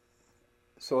them.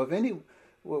 So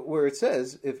where it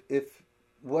says, if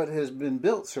what has been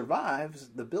built survives,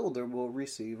 the builder will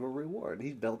receive a reward.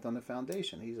 He's built on the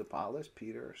foundation. He's Apollos,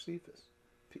 Peter, or Cephas.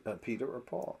 Peter or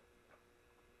Paul.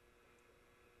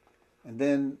 And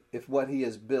then if what he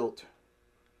has built,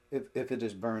 if it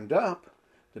is burned up,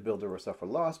 the builder will suffer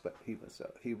loss, but he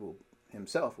will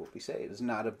himself will be saved. It's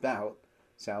not about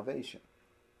salvation.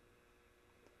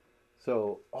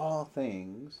 So all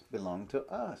things belong to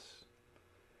us.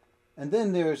 And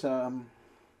then there's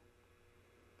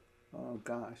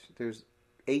there's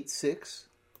 8:6,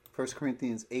 1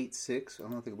 Corinthians 8:6. I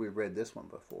don't think we've read this one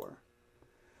before.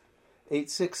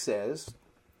 8:6 says,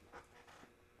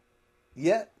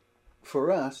 "Yet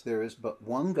for us there is but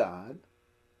one God."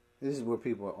 This is where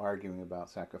people are arguing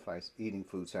about eating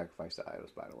food sacrificed to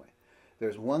idols, by the way.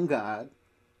 There's one God,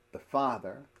 the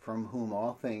Father, from whom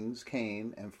all things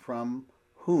came and from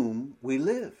whom we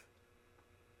live.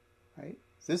 Right?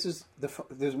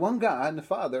 There's one God and the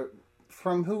Father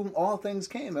from whom all things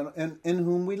came and in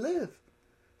whom we live.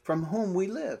 From whom we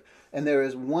live. And there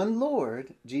is one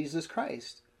Lord, Jesus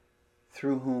Christ,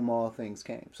 through whom all things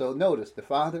came. So notice, the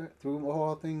Father, through whom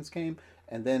all things came,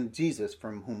 and then Jesus,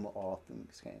 from whom all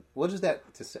things came. What is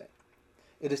that to say?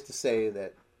 It is to say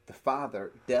that the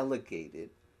Father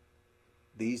delegated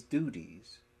these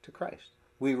duties to Christ.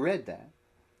 We read that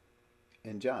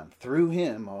in John. Through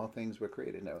him, all things were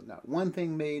created. No, not one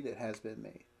thing made that has been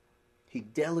made. He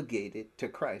delegated to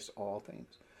Christ all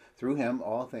things. Through him,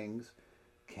 all things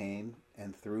came,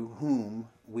 and through whom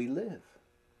we live.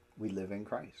 We live in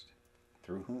Christ.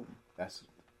 Through whom. That's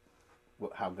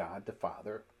how God the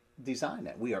Father designed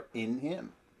that. We are in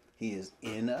him. He is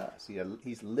in us.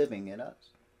 He's living in us.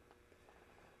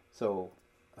 So,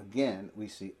 again, we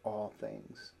see all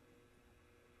things.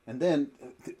 And then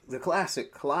the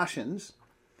classic Colossians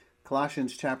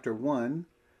chapter 1.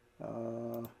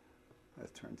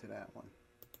 Let's turn to that one.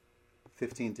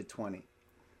 15 to 20.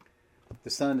 The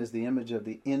Son is the image of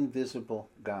the invisible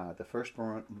God, the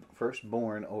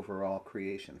firstborn over all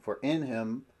creation. For in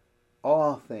him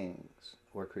all things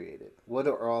were created. What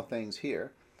are all things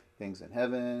here? Things in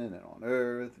heaven and on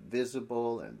earth,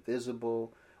 visible and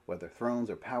invisible, whether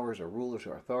thrones or powers or rulers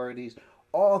or authorities.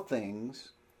 All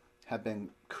things have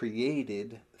been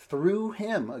created through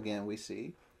him, again we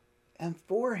see, and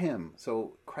for him.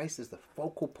 So Christ is the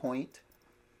focal point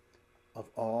of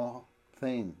all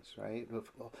things, right?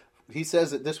 He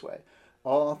says it this way: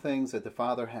 all things that the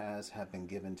Father has have been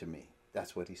given to me.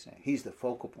 That's what he's saying. He's the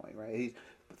focal point, right?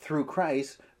 Through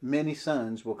Christ, many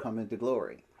sons will come into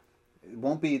glory. It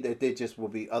won't be that they just will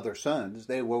be other sons.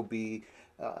 They will be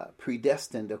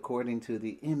predestined according to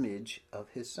the image of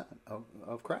his Son,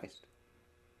 of Christ.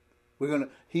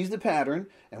 He's the pattern,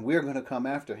 and we're going to come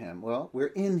after him. Well, we're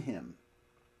in him.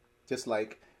 Just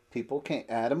like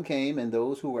Adam came, and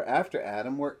those who were after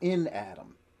Adam were in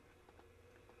Adam.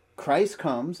 Christ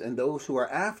comes, and those who are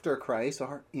after Christ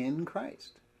are in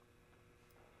Christ.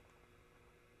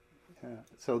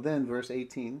 So then, verse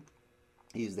 18,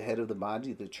 he's the head of the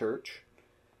body, the church.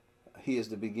 He is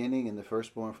the beginning and the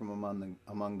firstborn from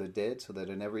among the dead, so that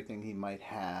in everything he might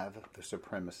have the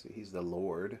supremacy. He's the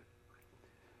Lord.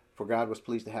 For God was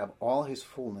pleased to have all his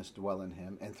fullness dwell in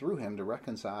him, and through him to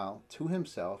reconcile to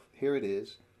himself, here it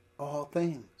is, all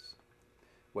things,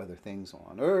 whether things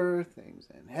on earth, things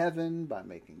in heaven, by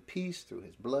making peace through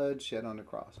his blood shed on the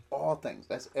cross. All things,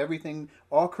 that's everything,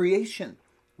 all creation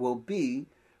will be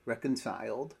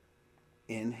reconciled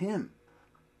in him.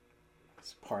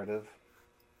 It's part of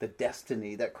the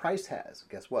destiny that Christ has.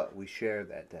 Guess what? We share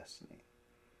that destiny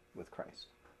with Christ.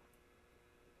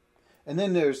 And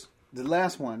then there's the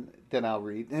last one that I'll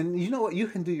read. And you know what? You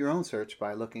can do your own search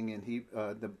by looking in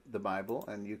the Bible,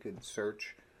 and you could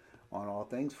search on all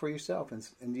things for yourself.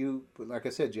 And you, like I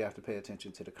said, you have to pay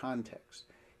attention to the context.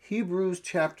 Hebrews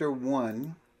chapter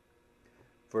 1,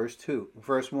 verse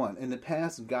 1. In the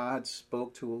past, God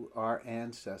spoke to our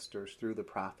ancestors through the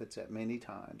prophets at many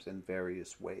times in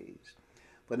various ways.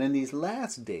 But in these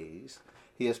last days,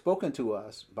 he has spoken to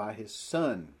us by his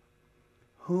Son,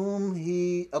 whom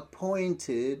he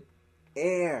appointed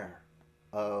heir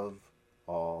of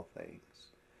all things,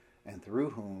 and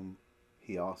through whom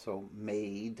he also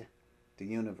made the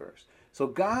universe. So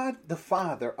God the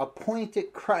Father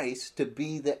appointed Christ to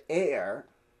be the heir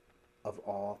of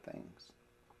all things.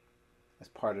 That's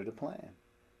part of the plan.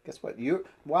 Guess what?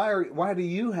 Why do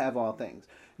you have all things?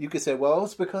 You could say, well,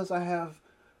 it's because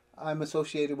I'm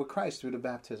associated with Christ through the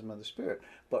baptism of the Spirit.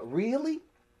 But really,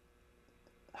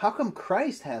 how come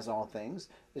Christ has all things?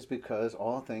 It's because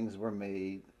all things were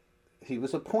made. He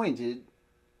was appointed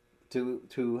to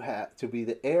be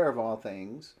the heir of all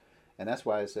things, and that's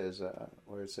why it says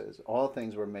where it says all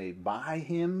things were made by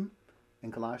him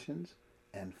in Colossians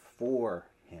and for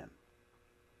him.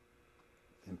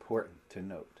 Important to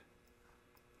note.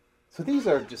 So these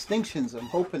are distinctions I'm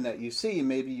hoping that you see.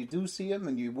 Maybe you do see them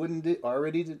and you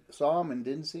already saw them and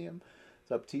didn't see them.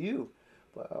 It's up to you.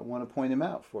 But I want to point them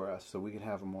out for us so we can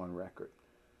have them on record.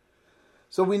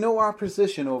 So we know our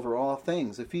position over all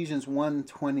things. Ephesians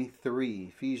 1:23.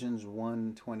 Ephesians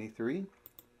 1:23.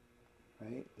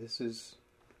 Right? This is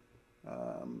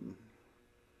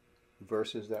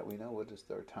verses that we know. What is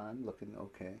their time? Looking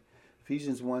okay.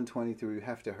 Ephesians 1:23. We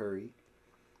have to hurry.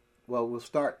 Well, we'll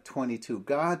start 22.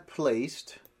 God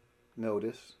placed,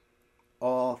 notice,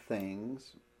 all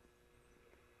things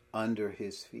under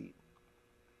his feet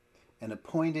and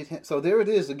appointed him. So there it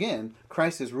is again.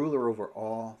 Christ is ruler over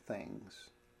all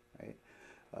things. Right?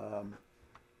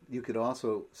 You could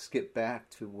also skip back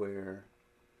to where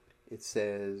it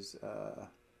says,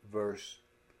 verse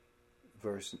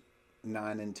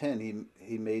 9 and 10.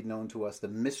 He made known to us the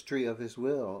mystery of his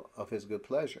will, of his good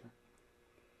pleasure,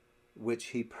 which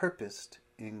he purposed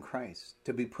in Christ,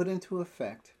 to be put into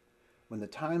effect when the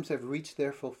times have reached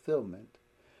their fulfillment,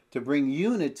 to bring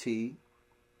unity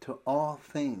to all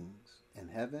things in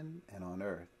heaven and on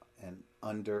earth and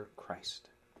under Christ.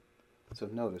 So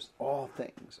notice, all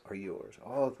things are yours,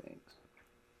 all things.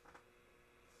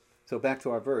 So back to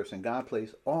our verse, and God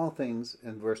placed all things,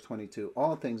 in verse 22,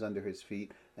 all things under his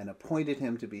feet, and appointed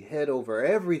him to be head over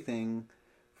everything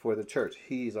for the church.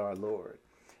 He's our Lord.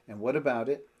 And what about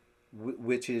it?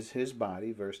 Which is his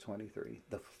body, verse 23,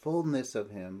 the fullness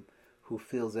of him who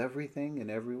fills everything in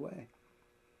every way.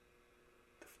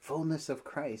 The fullness of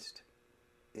Christ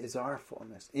is our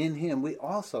fullness. In him we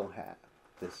also have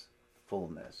this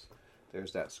fullness.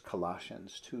 There's that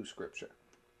Colossians 2 scripture.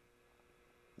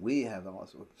 We have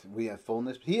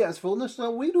fullness. He has fullness,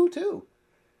 so we do too.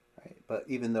 Right? But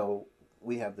even though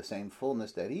we have the same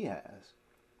fullness that he has,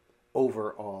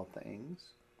 over all things.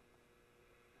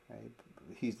 Right?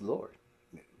 He's the Lord.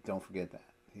 Don't forget that.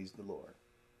 He's the Lord.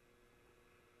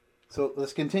 So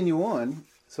let's continue on.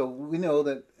 So we know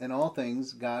that in all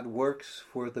things, God works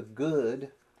for the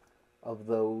good of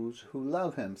those who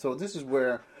love him. So this is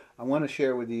where I want to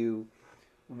share with you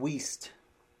Wuest.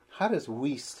 How does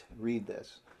Wuest read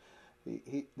this?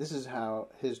 This is how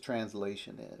his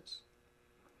translation is.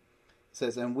 It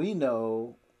says, and we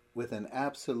know with an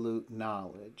absolute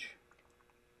knowledge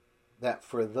that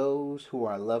for those who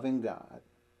are loving God,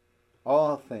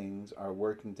 all things are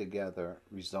working together,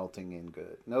 resulting in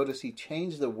good. Notice he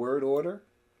changed the word order.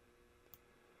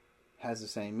 Has the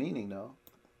same meaning, though.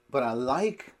 But I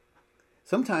like,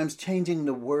 sometimes changing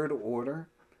the word order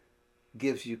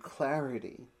gives you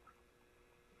clarity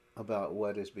about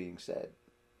what is being said.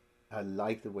 I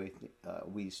like the way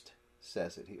Wuest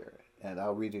says it here, and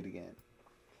I'll read it again.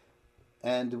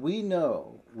 And we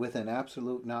know with an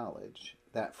absolute knowledge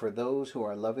that for those who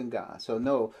are loving God, so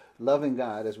no, loving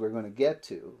God, as we're going to get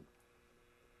to,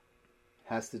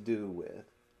 has to do with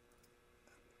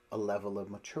a level of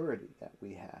maturity that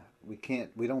we have.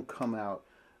 We don't come out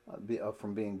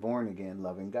from being born again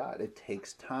loving God. It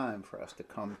takes time for us to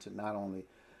come to not only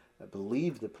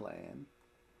believe the plan,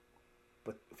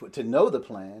 but to know the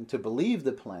plan, to believe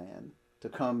the plan, to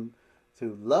come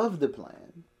to love the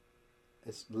plan.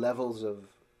 It's levels of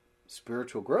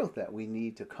spiritual growth that we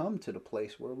need to come to the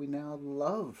place where we now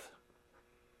love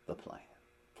the plan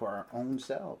for our own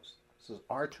selves. This is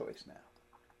our choice now.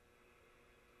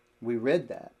 We read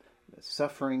that.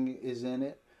 Suffering is in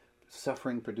it.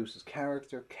 Suffering produces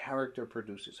character. Character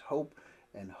produces hope.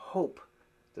 And hope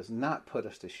does not put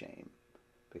us to shame,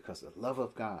 because the love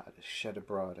of God is shed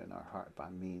abroad in our heart by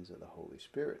means of the Holy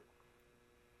Spirit.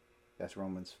 That's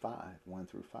Romans 5, 1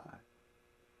 through 5.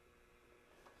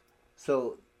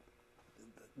 So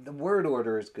the word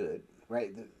order is good,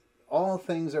 right? All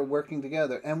things are working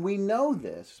together. And we know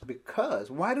this because,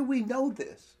 why do we know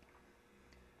this?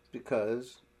 It's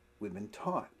because we've been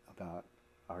taught about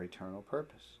our eternal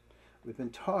purpose. We've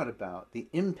been taught about the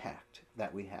impact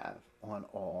that we have on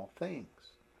all things.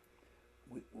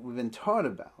 We've been taught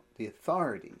about the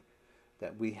authority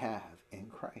that we have in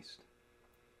Christ.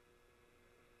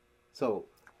 So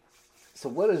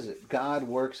what is it? God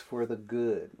works for the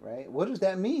good, right? What does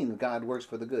that mean, God works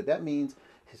for the good? That means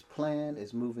his plan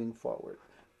is moving forward.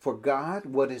 For God,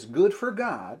 what is good for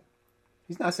God,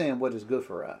 he's not saying what is good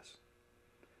for us.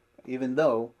 Even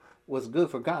though what's good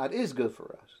for God is good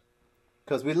for us.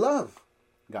 Because we love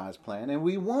God's plan and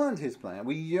we want his plan.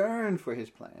 We yearn for his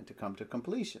plan to come to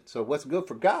completion. So what's good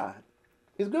for God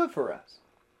is good for us.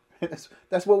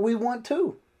 That's what we want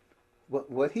too.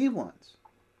 What he wants.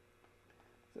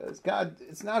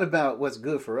 It's not about what's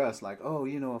good for us, like, oh,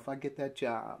 if I get that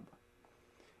job,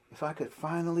 if I could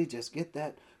finally just get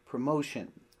that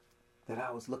promotion that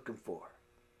I was looking for.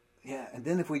 Yeah, and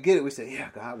then if we get it, we say, yeah,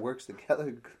 God works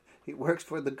together. He works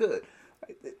for the good.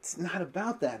 It's not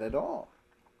about that at all.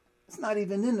 It's not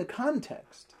even in the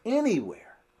context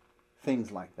anywhere,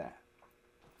 things like that.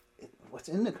 What's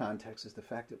in the context is the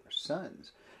fact that we're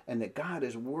sons and that God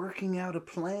is working out a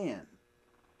plan,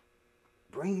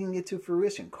 bringing it to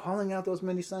fruition, calling out those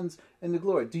many sons into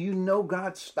glory. Do you know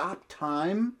God stopped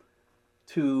time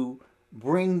to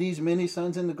bring these many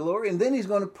sons into glory? And then he's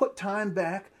going to put time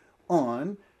back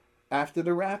on after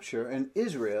the rapture, and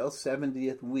Israel's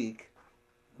 70th week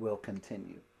will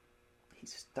continue. He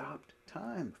stopped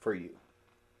time for you.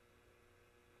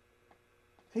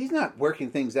 He's not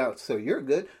working things out so you're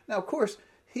good. Now, of course,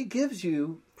 he gives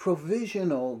you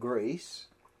provisional grace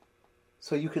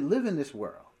so you can live in this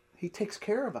world. He takes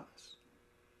care of us.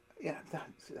 Yeah,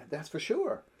 that's for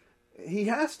sure. He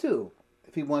has to.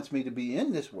 If he wants me to be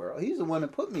in this world, he's the one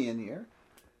that put me in here.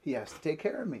 He has to take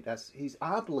care of me. He's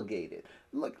obligated.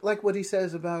 Look, like what he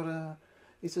says about,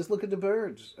 he says, look at the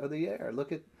birds of the air.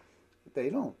 They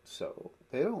don't sow.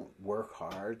 They don't work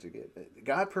hard to get,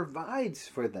 God provides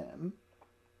for them.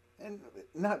 And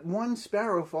not one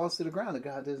sparrow falls to the ground that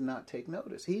God does not take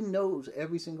notice. He knows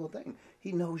every single thing.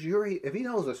 He knows you're here. If he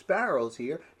knows a sparrow's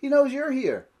here, he knows you're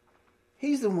here.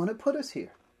 He's the one that put us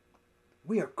here.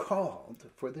 We are called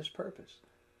for this purpose.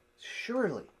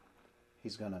 Surely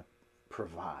he's going to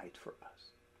provide for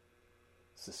us,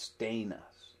 sustain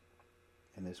us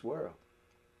in this world.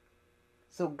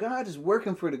 So God is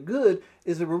working for the good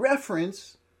is a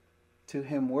reference to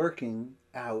him working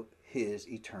out his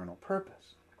eternal purpose.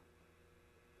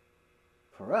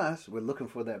 For us, we're looking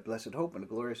for that blessed hope and the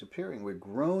glorious appearing. We're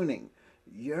groaning,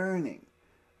 yearning.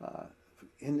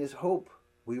 In this hope,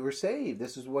 we were saved.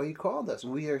 This is what he called us.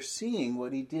 We are seeing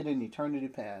what he did in eternity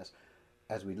past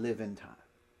as we live in time.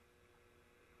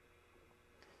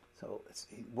 So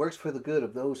he works for the good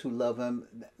of those who love him,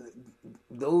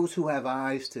 those who have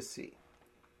eyes to see.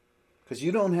 Because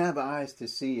you don't have eyes to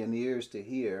see and ears to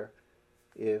hear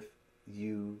if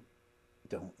you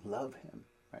don't love him,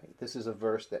 right? This is a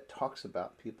verse that talks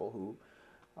about people who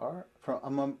are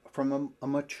from a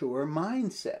mature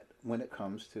mindset when it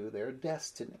comes to their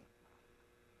destiny.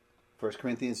 1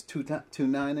 Corinthians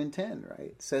 2:9 and 10,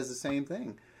 right? It says the same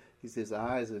thing. He says,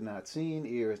 eyes have not seen,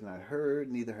 ear has not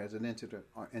heard, neither has it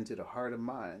entered a heart of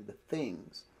mine, the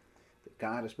things that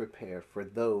God has prepared for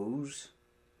those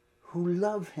who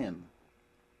love him.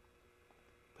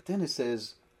 But then it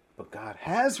says, but God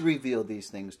has revealed these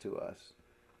things to us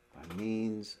by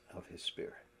means of his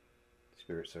Spirit. The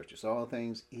Spirit searches all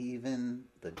things, even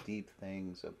the deep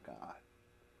things of God.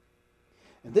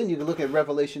 And then you can look at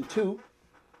Revelation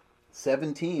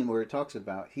 2:17, where it talks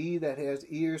about, he that has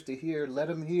ears to hear, let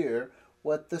him hear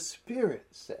what the Spirit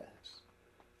says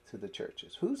to the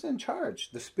churches. Who's in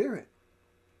charge? The Spirit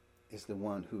is the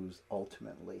one who's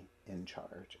ultimately in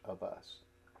charge of us.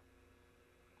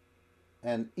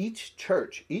 And each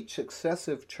church, each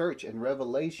successive church in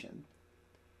Revelation,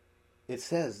 it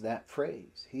says that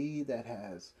phrase, he that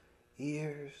has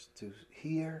ears to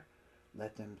hear,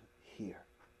 let them hear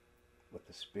what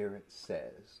the Spirit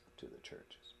says to the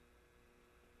churches.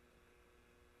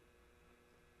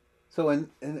 So,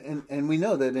 and we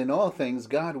know that in all things,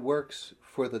 God works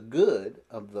for the good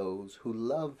of those who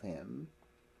love him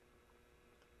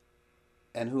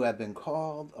and who have been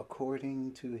called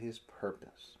according to his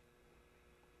purpose.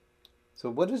 So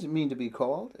what does it mean to be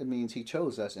called? It means he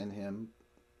chose us in him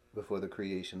before the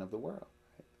creation of the world.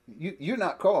 You're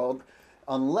not called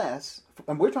unless,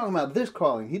 and we're talking about this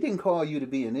calling, he didn't call you to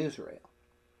be in Israel.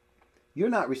 You're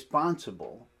not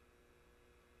responsible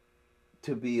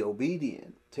to be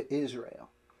obedient to Israel.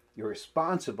 You're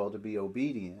responsible to be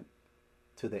obedient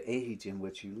to the age in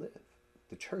which you live,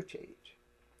 the church age.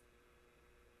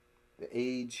 The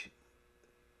age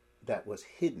that was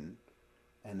hidden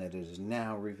and that is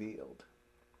now revealed.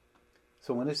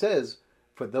 So when it says,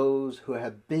 for those who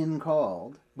have been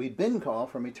called, we've been called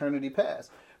from eternity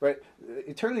past, right?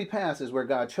 Eternity past is where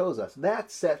God chose us. That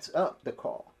sets up the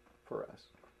call for us.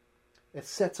 It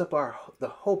sets up the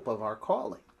hope of our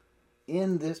calling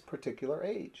in this particular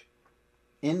age,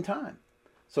 in time.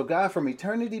 So God from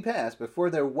eternity past, before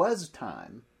there was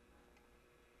time,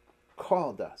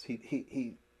 called us.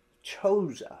 He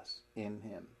chose us in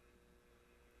him.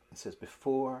 It says,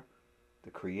 before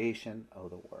the creation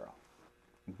of the world.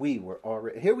 We were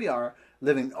already, here we are,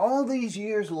 living all these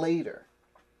years later,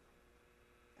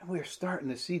 and we're starting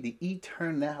to see the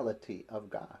eternality of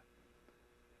God.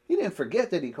 He didn't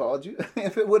forget that he called you.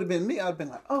 If it would have been me, I'd have been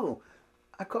like, oh,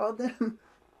 I called them.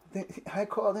 I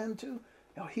called them too.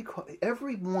 No, he called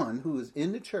everyone who is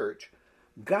in the church.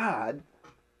 God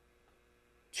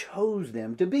chose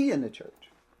them to be in the church.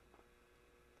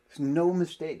 There's no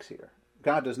mistakes here.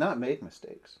 God does not make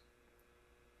mistakes.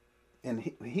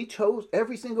 And he chose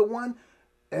every single one.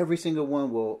 Every single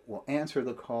one will answer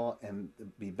the call and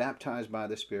be baptized by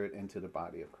the Spirit into the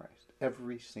body of Christ.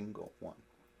 Every single one.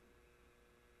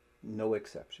 No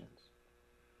exceptions.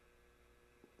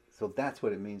 So that's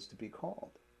what it means to be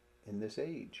called in this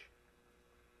age.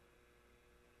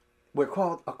 We're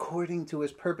called according to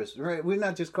his purpose. Right? We're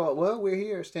not just called, well, we're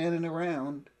here standing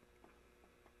around.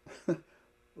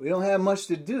 We don't have much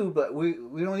to do, but we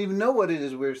don't even know what it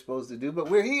is we're supposed to do, but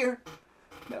we're here.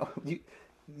 No,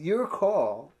 your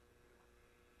call,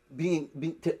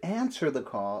 to answer the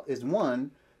call is,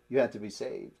 one, you have to be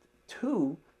saved.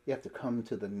 Two, you have to come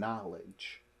to the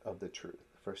knowledge of the truth.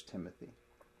 1 Timothy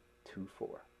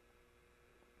 2:4.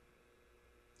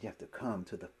 You have to come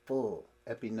to the full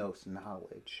epinos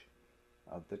knowledge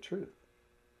of the truth.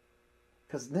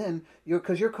 Because then,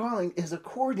 because your calling is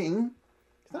according.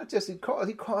 It's not just he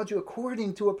called you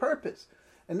according to a purpose.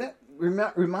 And that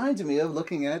reminds me of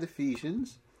looking at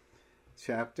Ephesians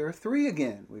chapter 3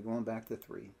 again. We're going back to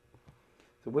 3.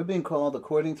 So we're being called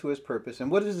according to his purpose. And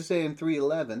what does it say in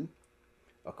 3:11?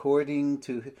 According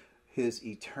to his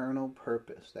eternal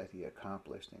purpose that he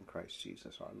accomplished in Christ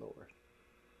Jesus our Lord.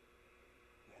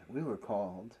 Yeah, we were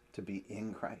called to be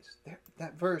in Christ.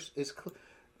 That verse is,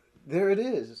 there it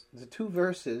is. The two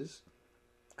verses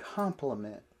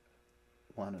complement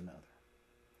one another.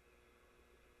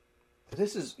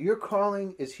 Your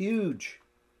calling is huge.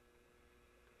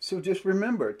 So just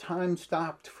remember, time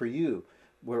stopped for you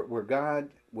where God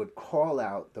would call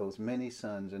out those many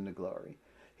sons into glory.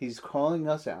 He's calling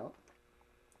us out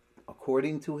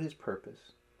according to his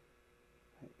purpose,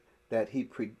 that he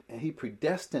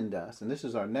predestined us, and this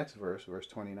is our next verse, verse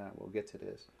 29. We'll get to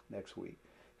this next week.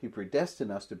 He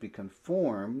predestined us to be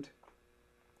conformed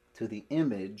to the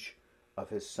image of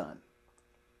his Son.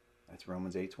 That's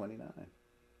Romans 8:29.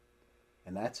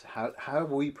 And that's how are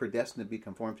we predestined to be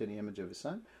conformed to the image of his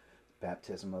Son?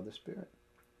 Baptism of the Spirit.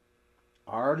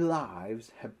 Our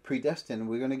lives have predestined,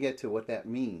 we're going to get to what that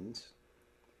means,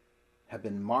 have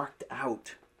been marked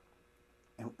out,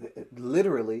 and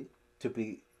literally to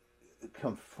be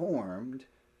conformed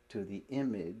to the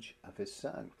image of his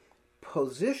Son.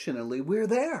 Positionally, we're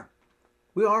there.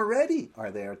 We already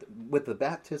are there. With the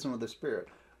baptism of the Spirit,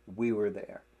 we were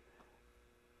there.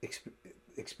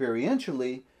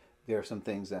 Experientially, there are some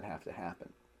things that have to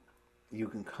happen. You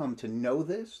can come to know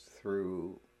this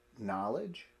through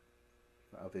knowledge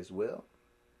of his will.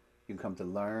 You can come to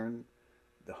learn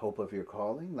the hope of your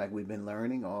calling, like we've been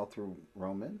learning all through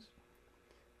Romans.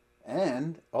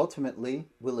 And ultimately,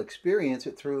 we'll experience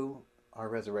it through our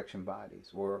resurrection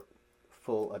bodies, or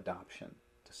full adoption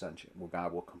to sonship, where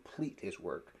God will complete his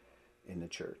work in the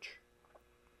church.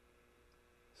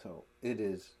 So it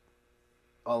is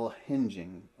all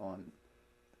hinging on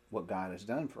what God has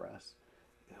done for us.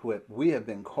 We have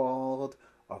been called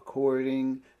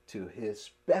according to his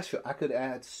special, I could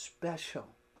add special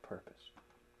purpose,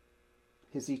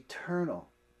 his eternal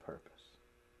purpose.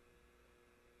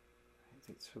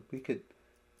 So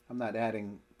I'm not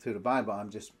adding to the Bible, I'm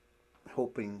just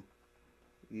hoping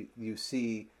you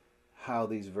see how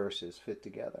these verses fit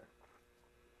together.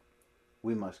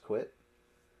 We must quit.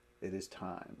 It is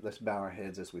time. Let's bow our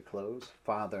heads as we close.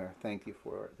 Father, thank you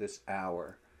for this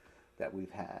hour that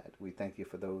we've had. We thank you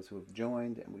for those who have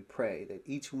joined, and we pray that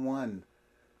each one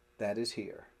that is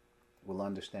here will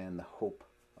understand the hope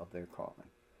of their calling,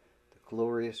 the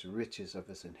glorious riches of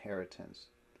his inheritance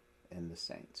in the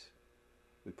saints.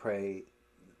 We pray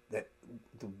that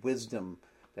the wisdom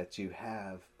that you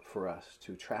have for us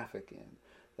to traffic in,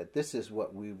 that this is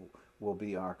what will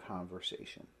be our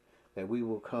conversation, that we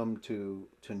will come to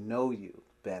know you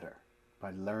better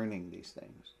by learning these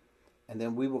things. And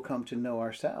then we will come to know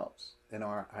ourselves and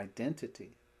our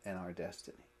identity and our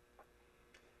destiny.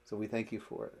 So we thank you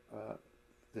for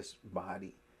this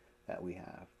body that we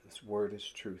have. This Word is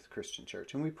Truth Christian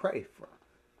Church. And we pray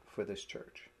for this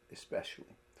church,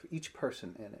 especially, for each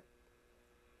person in it.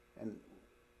 And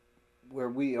where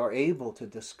we are able to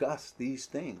discuss these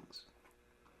things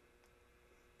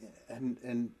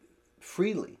and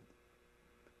freely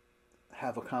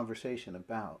have a conversation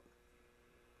about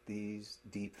these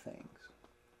deep things.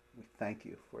 We thank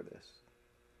you for this.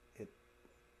 It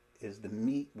is the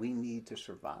meat we need to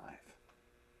survive.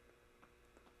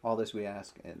 All this we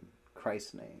ask in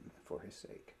Christ's name for his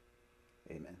sake.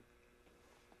 Amen.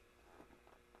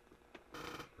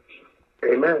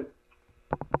 Amen.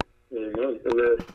 Amen. Amen.